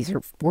 no, these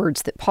are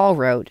words that Paul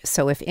wrote.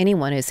 So if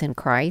anyone is in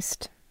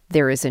Christ,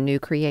 there is a new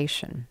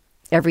creation.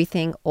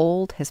 Everything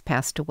old has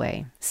passed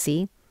away.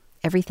 See,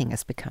 everything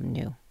has become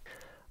new.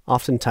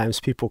 Oftentimes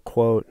people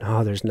quote,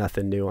 "Oh, there's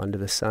nothing new under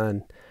the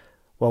sun."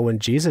 Well, when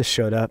Jesus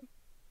showed up,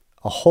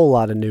 a whole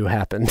lot of new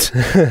happened.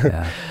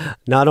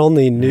 Not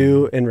only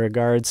new in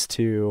regards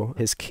to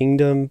his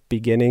kingdom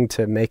beginning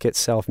to make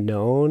itself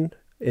known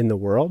in the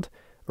world,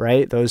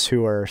 right? Those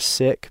who are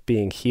sick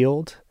being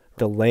healed,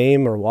 the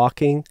lame are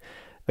walking.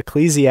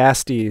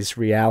 Ecclesiastes'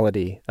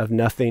 reality of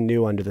nothing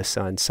new under the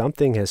sun,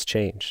 something has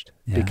changed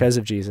because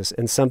of Jesus,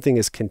 and something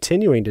is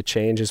continuing to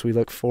change as we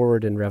look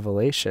forward in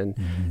Revelation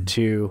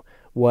to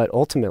what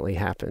ultimately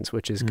happens,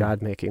 which is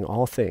God making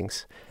all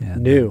things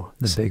new.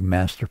 The big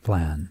master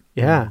plan.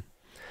 Yeah.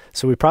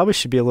 So we probably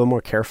should be a little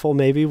more careful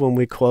maybe when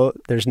we quote,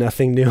 "There's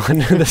nothing new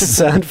under the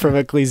sun" from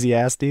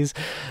Ecclesiastes,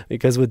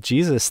 because with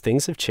Jesus,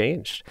 things have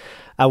changed.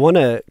 I want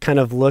to kind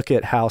of look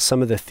at how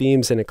some of the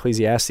themes in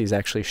Ecclesiastes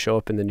actually show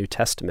up in the New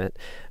Testament.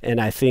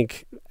 And I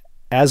think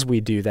as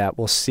we do that,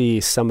 we'll see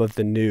some of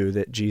the new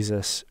that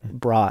Jesus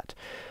brought.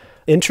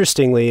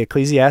 Interestingly,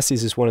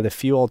 Ecclesiastes is one of the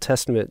few Old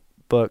Testament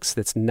books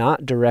that's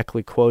not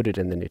directly quoted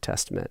in the New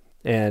Testament.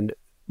 And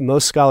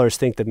most scholars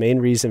think the main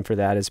reason for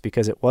that is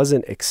because it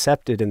wasn't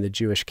accepted in the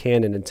Jewish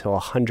canon until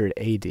 100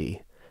 AD.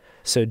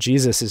 So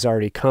Jesus has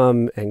already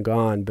come and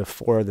gone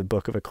before the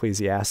book of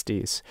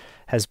Ecclesiastes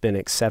has been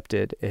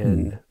accepted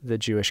in the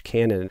Jewish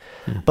canon.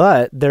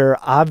 But there are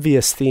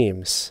obvious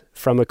themes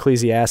from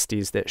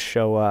Ecclesiastes that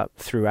show up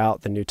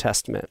throughout the New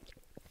Testament.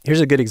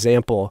 Here's a good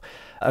example.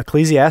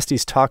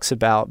 Ecclesiastes talks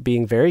about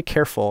being very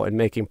careful in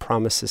making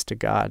promises to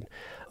God.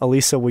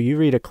 Elisa, will you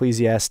read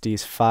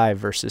Ecclesiastes 5,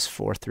 verses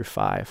 4 through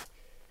 5?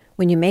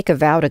 When you make a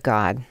vow to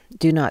God,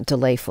 do not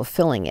delay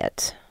fulfilling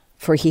it,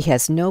 for he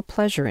has no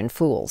pleasure in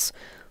fools.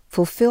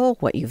 Fulfill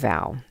what you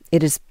vow.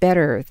 It is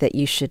better that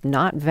you should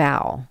not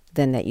vow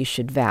than that you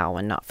should vow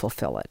and not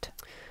fulfill it.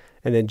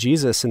 And then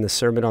Jesus in the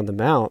Sermon on the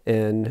Mount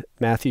in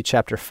Matthew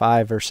chapter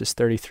 5, verses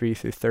 33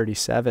 through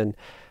 37,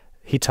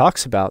 he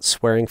talks about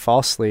swearing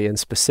falsely and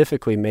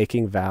specifically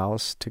making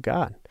vows to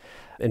God.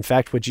 In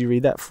fact, would you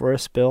read that for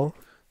us, Bill?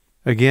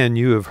 Again,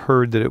 you have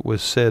heard that it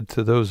was said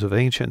to those of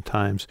ancient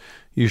times,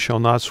 "You shall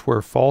not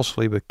swear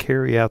falsely, but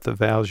carry out the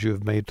vows you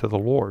have made to the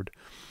Lord."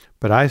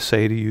 But I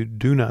say to you,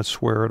 do not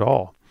swear at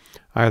all,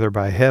 either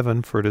by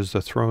heaven, for it is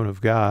the throne of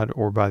God,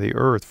 or by the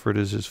earth, for it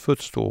is his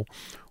footstool,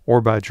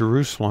 or by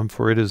Jerusalem,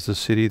 for it is the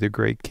city of the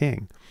great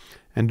king.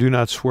 And do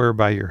not swear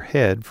by your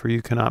head, for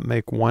you cannot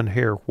make one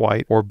hair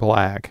white or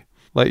black.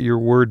 Let your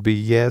word be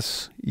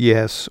yes,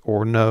 yes,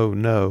 or no,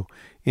 no.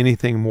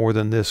 Anything more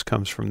than this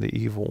comes from the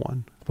evil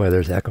one. Boy,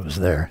 there's echoes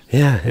there.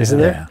 Yeah, isn't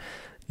there?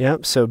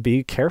 Yep. So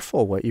be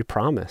careful what you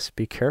promise.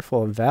 Be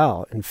careful and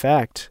vow. In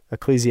fact,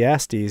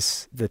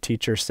 Ecclesiastes, the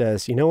teacher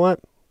says, you know what?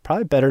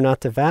 Probably better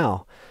not to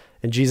vow.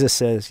 And Jesus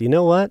says, you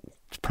know what?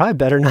 It's probably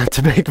better not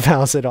to make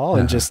vows at all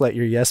and just let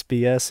your yes be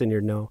yes and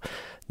your no,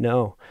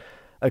 no.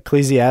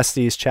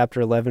 Ecclesiastes chapter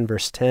 11,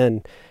 verse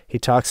 10, he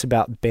talks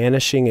about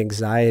banishing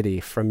anxiety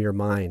from your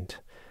mind.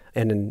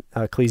 And in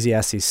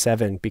Ecclesiastes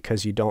 7,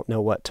 because you don't know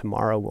what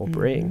tomorrow will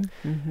bring.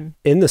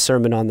 In the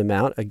Sermon on the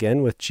Mount,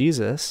 again with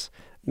Jesus,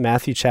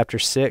 Matthew chapter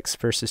 6,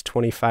 verses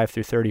 25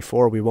 through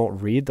 34, we won't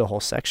read the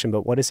whole section,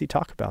 but what does he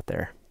talk about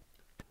there?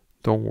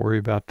 Don't worry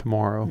about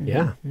tomorrow.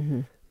 Yeah.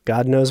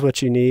 God knows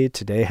what you need.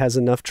 Today has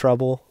enough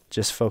trouble.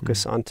 Just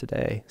focus on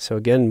today. So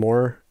again,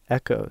 more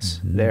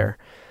echoes there.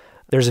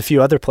 There's a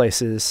few other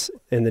places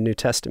in the New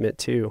Testament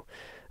too.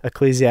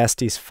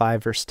 Ecclesiastes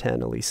 5, verse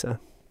 10, Elisa.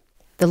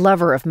 The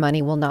lover of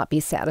money will not be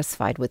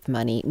satisfied with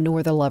money,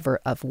 nor the lover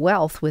of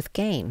wealth with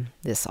gain.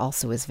 This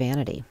also is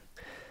vanity.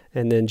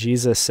 And then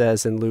Jesus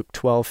says in Luke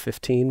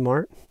 12:15,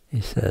 Mart? He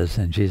says,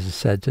 and Jesus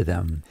said to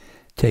them,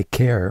 Take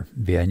care,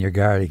 be on your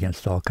guard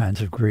against all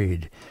kinds of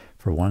greed,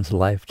 for one's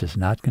life does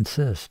not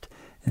consist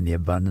in the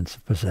abundance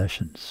of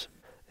possessions.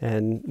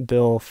 And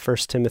Bill,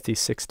 1 Timothy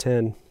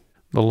 6:10.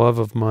 The love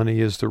of money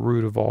is the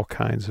root of all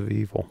kinds of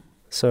evil.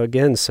 So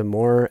again, some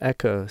more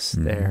echoes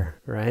there,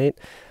 right?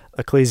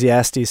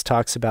 Ecclesiastes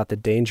talks about the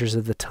dangers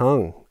of the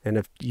tongue and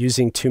of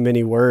using too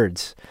many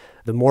words.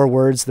 The more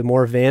words, the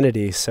more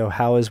vanity. So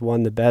how is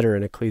one the better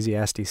in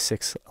Ecclesiastes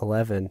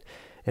 6:11?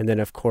 And then,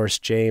 of course,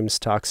 James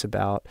talks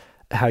about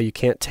how you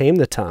can't tame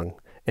the tongue,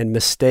 and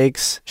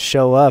mistakes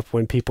show up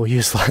when people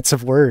use lots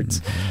of words.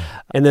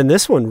 And then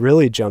this one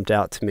really jumped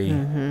out to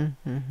me.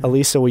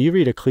 Elisa, will you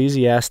read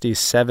Ecclesiastes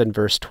 7,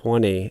 verse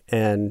 20,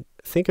 and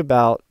think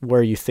about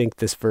where you think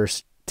this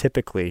verse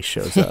typically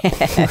shows up?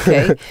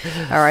 Okay.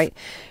 All right.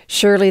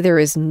 Surely there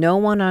is no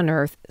one on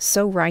earth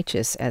so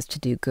righteous as to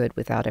do good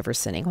without ever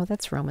sinning. Well,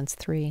 that's Romans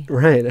 3.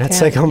 Right. That's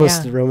Yeah, like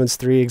almost yeah. Romans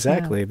 3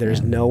 exactly. Yeah.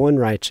 There's no one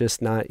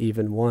righteous, not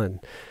even one.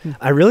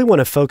 I really want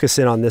to focus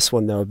in on this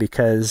one, though,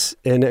 because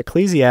in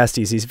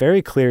Ecclesiastes, he's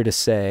very clear to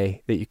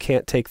say that you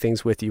can't take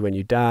things with you when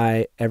you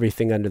die,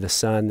 everything under the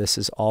sun, this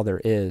is all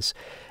there is.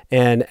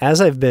 And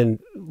as I've been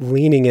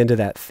leaning into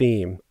that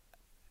theme,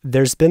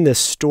 there's been this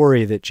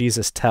story that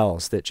Jesus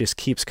tells that just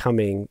keeps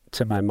coming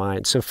to my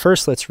mind. So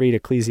first, let's read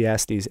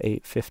Ecclesiastes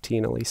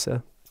 8:15,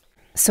 Elisa.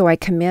 So I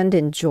commend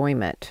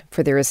enjoyment,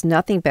 for there is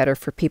nothing better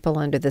for people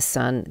under the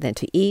sun than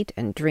to eat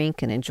and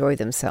drink and enjoy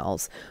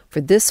themselves,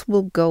 for this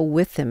will go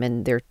with them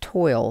in their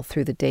toil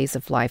through the days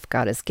of life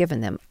God has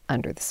given them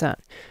under the sun.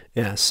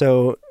 Yeah,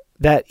 so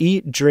that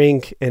eat,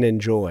 drink, and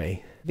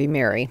enjoy Be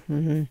merry.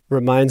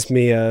 reminds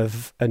me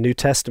of a New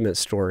Testament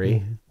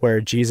story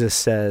where Jesus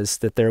says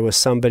that there was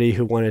somebody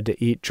who wanted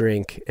to eat,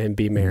 drink, and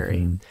be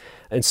merry.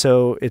 And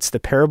so it's the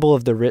parable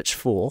of the rich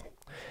fool.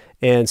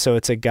 And so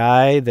it's a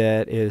guy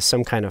that is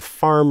some kind of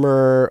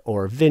farmer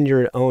or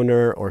vineyard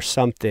owner or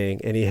something,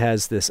 and he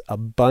has this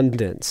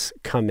abundance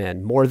come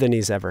in, more than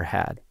he's ever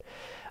had.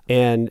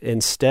 And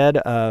instead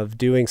of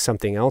doing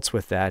something else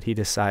with that, he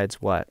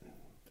decides what?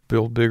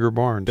 Build bigger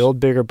barns.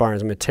 Build bigger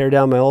barns. I'm going to tear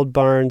down my old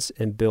barns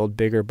and build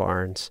bigger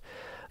barns.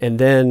 And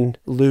then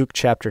Luke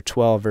chapter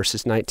 12,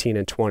 verses 19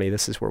 and 20,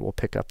 this is where we'll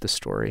pick up the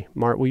story.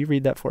 Mart, will you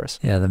read that for us?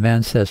 Yeah, the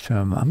man says to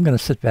him, I'm going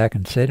to sit back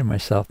and say to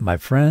myself, my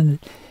friend,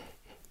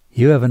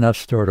 you have enough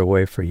stored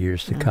away for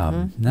years to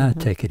come. Now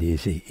take it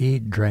easy.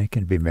 Eat, drink,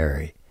 and be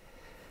merry.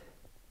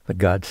 But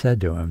God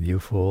said to him, you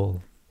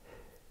fool,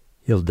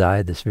 you'll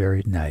die this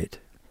very night.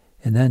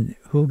 And then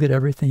who'll get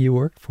everything you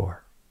worked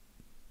for?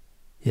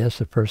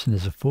 Yes, a person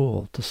is a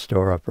fool to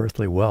store up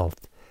earthly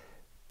wealth,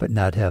 but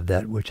not have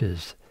that which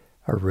is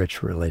a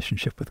rich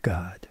relationship with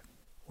God.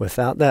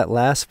 Without that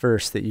last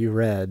verse that you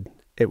read,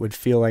 it would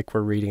feel like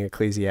we're reading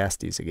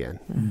Ecclesiastes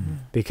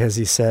again. Because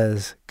he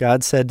says,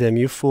 God said to him,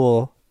 you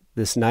fool,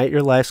 this night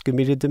your life's going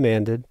to be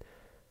demanded,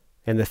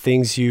 and the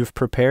things you've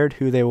prepared,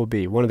 who they will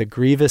be. One of the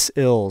grievous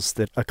ills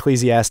that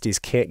Ecclesiastes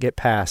can't get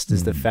past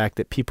is the fact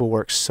that people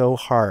work so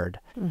hard,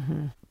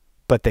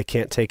 but they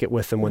can't take it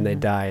with them when they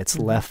die. It's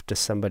left to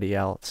somebody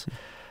else.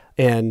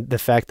 And the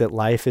fact that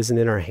life isn't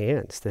in our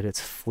hands, that it's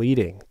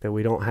fleeting, that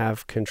we don't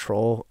have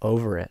control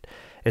over it.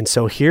 And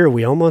so here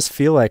we almost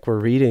feel like we're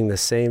reading the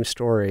same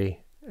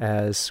story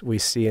as we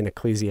see in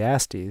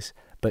Ecclesiastes,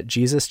 but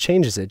Jesus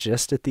changes it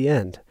just at the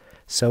end.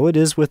 So it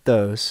is with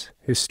those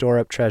who store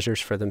up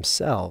treasures for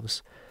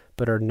themselves,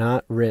 but are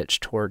not rich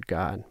toward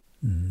God.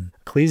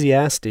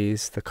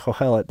 Ecclesiastes, the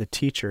Kohelet, the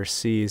teacher,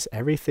 sees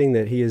everything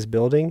that he is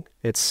building,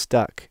 it's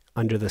stuck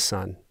under the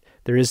sun.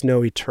 There is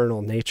no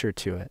eternal nature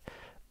to it.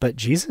 But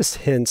Jesus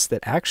hints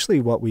that actually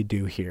what we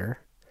do here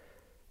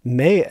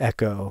may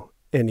echo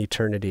in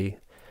eternity.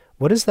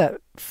 What is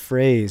that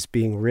phrase,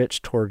 being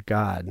rich toward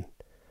God?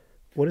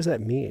 What does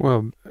that mean?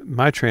 Well,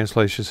 my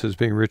translation says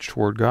being rich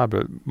toward God,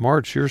 but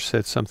March, yours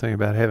said something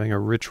about having a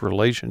rich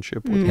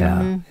relationship with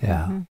God.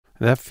 Yeah.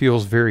 That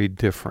feels very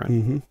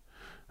different.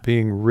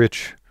 Being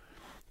rich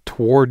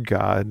toward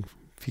God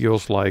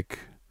feels like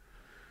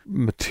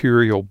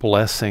material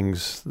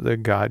blessings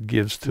that God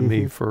gives to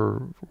me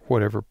for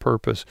whatever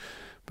purpose.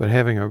 But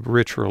having a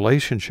rich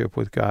relationship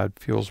with God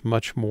feels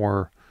much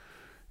more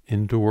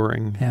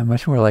enduring. Yeah,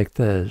 much more like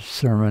the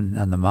Sermon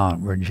on the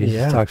Mount where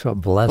Jesus talks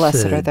about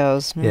blessed are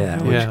those.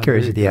 Yeah, which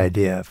carries the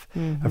idea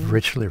of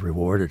richly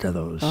rewarded are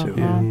those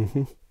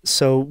who...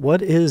 So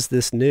what is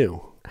this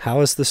new?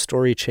 How has the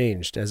story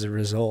changed as a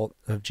result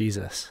of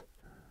Jesus?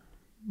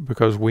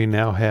 Because we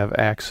now have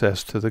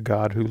access to the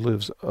God who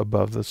lives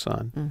above the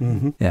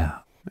sun.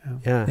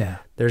 Yeah.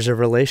 There's a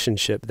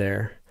relationship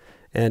there.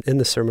 And in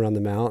the Sermon on the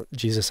Mount,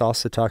 Jesus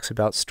also talks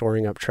about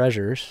storing up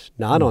treasures,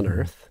 not on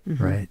earth,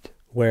 Right.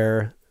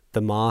 where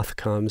the moth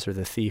comes or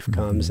the thief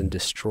comes and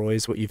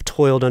destroys what you've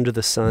toiled under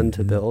the sun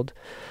to build,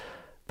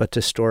 but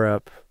to store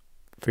up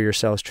for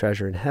yourselves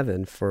treasure in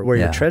heaven, for where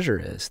your treasure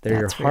is,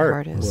 there That's your where your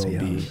heart heart is. will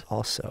be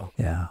also.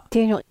 Yeah.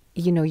 Daniel,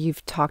 you know,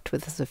 you've talked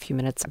with us a few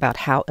minutes about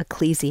how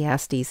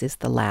Ecclesiastes is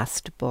the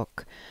last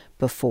book,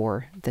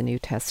 before the New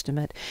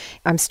Testament.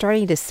 I'm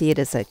starting to see it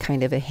as a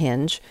kind of a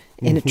hinge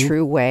in a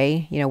true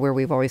way, where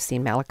we've always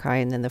seen Malachi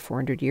and then the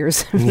 400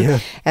 years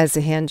as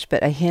a hinge,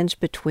 but a hinge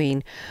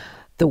between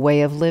the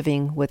way of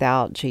living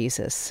without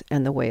Jesus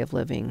and the way of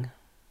living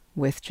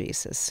with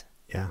Jesus.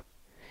 Yeah.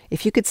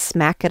 If you could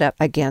smack it up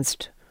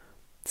against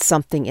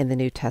something in the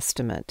New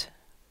Testament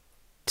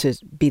to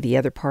be the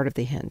other part of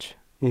the hinge,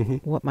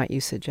 what might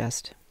you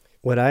suggest?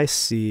 What I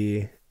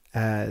see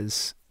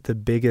as the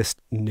biggest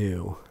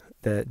new,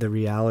 that the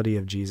reality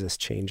of Jesus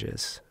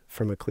changes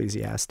from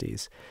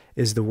Ecclesiastes,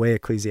 is the way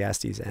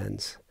Ecclesiastes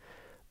ends.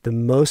 The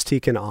most he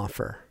can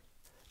offer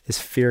is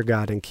fear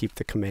God and keep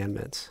the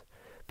commandments.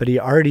 But he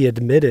already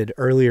admitted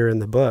earlier in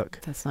the book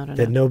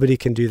that nobody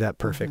can do that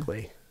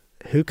perfectly.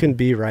 Who can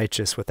be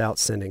righteous without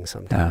sinning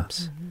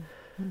sometimes?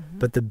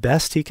 But the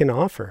best he can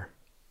offer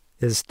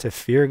is to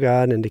fear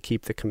God and to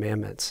keep the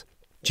commandments.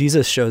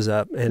 Jesus shows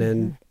up, and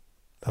in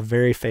a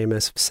very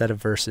famous set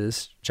of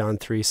verses, John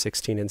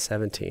 3:16 and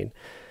 17,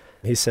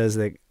 he says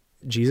that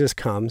Jesus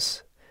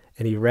comes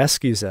and he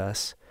rescues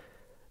us,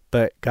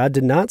 but God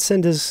did not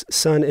send his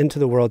son into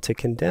the world to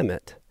condemn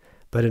it,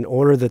 but in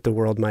order that the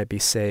world might be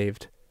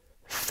saved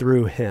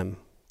through him.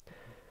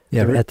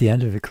 Yeah, but at the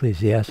end of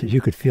Ecclesiastes,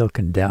 you could feel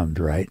condemned,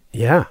 right?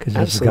 Yeah,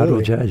 because God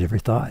will judge every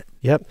thought.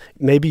 Yep.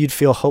 Maybe you'd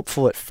feel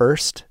hopeful at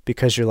first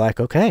because you're like,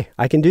 okay,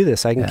 I can do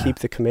this. I can keep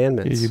the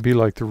commandments. You'd be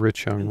like the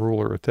rich young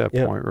ruler at that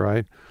point,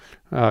 right?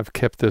 I've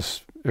kept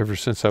this ever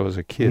since I was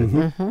a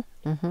kid.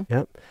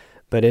 Yep.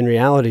 But in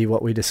reality,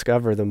 what we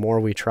discover, the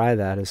more we try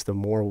that, is the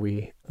more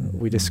we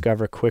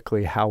discover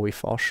quickly how we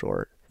fall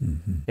short.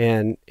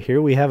 And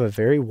here we have a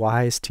very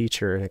wise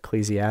teacher in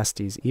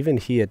Ecclesiastes. Even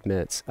he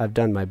admits, I've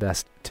done my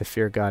best to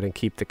fear God and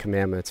keep the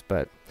commandments,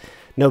 but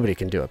nobody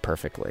can do it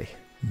perfectly.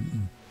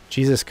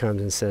 Jesus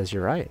comes and says,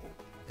 you're right.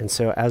 And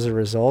so as a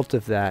result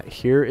of that,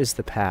 here is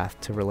the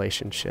path to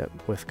relationship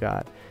with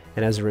God.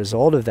 And as a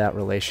result of that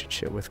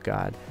relationship with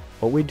God,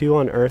 what we do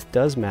on earth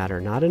does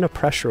matter, not in a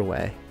pressure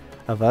way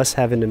of us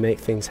having to make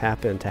things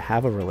happen to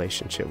have a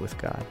relationship with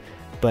God,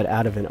 but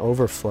out of an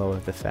overflow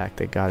of the fact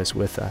that God is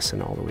with us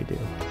in all that we do.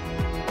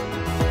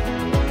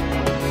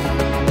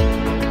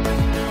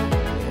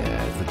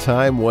 Yeah, at the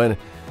time when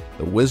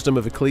the wisdom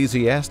of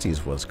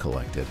Ecclesiastes was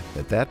collected,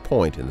 at that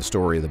point in the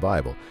story of the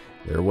Bible,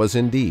 there was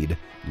indeed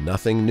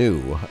nothing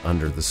new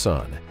under the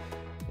sun.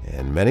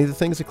 And many of the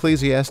things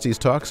Ecclesiastes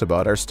talks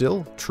about are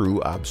still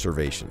true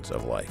observations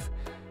of life.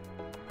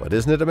 But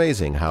isn't it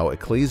amazing how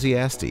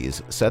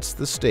Ecclesiastes sets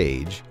the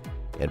stage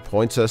and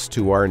points us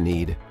to our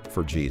need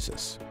for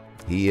Jesus?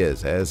 He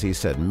is, as he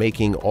said,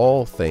 making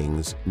all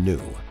things new.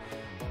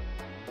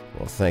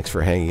 Well, thanks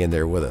for hanging in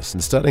there with us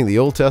and studying the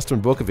Old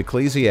Testament book of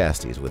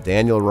Ecclesiastes with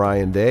Daniel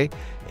Ryan Day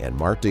and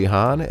Mart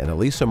DeHaan and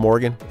Elisa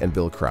Morgan and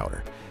Bill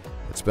Crowder.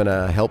 It's been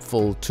a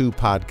helpful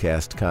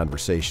 2-podcast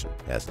conversation,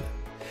 hasn't it?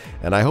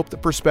 And I hope the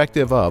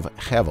perspective of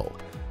hevel,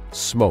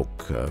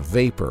 smoke, a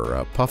vapor,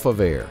 a puff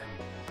of air,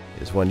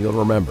 is one you'll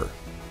remember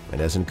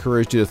and has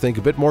encouraged you to think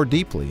a bit more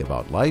deeply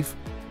about life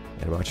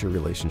and about your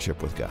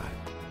relationship with God.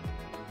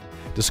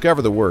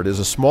 Discover the Word is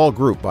a small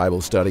group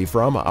Bible study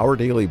from Our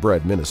Daily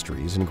Bread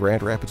Ministries in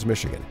Grand Rapids,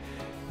 Michigan,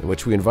 in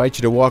which we invite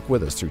you to walk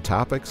with us through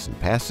topics and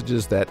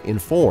passages that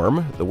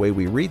inform the way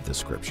we read the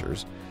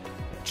Scriptures,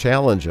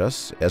 challenge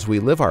us as we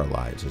live our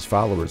lives as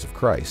followers of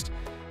Christ,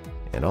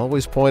 and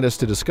always point us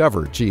to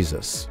discover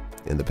Jesus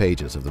in the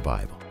pages of the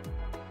Bible.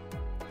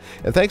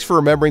 And thanks for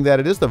remembering that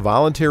it is the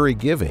voluntary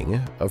giving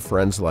of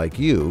friends like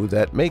you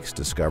that makes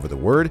Discover the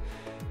Word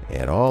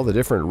and all the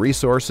different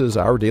resources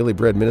Our Daily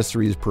Bread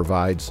Ministries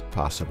provides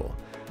possible.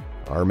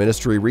 Our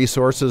ministry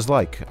resources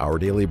like Our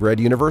Daily Bread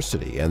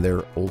University and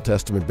their Old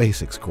Testament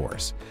Basics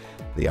course,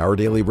 the Our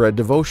Daily Bread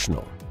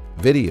devotional,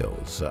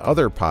 videos,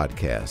 other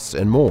podcasts,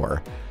 and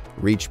more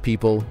reach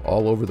people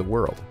all over the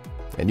world.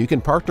 And you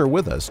can partner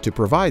with us to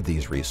provide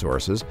these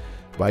resources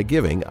by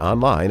giving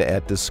online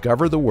at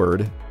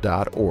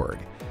discovertheword.org.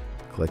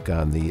 Click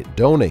on the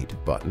Donate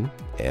button,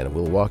 and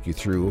we'll walk you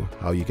through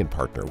how you can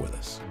partner with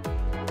us.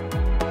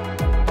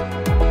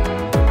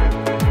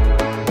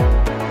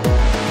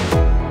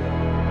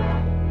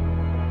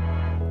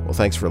 Well,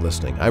 thanks for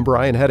listening. I'm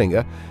Brian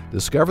Hettinga.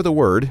 Discover the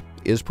Word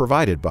is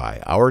provided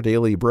by Our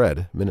Daily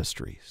Bread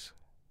Ministries.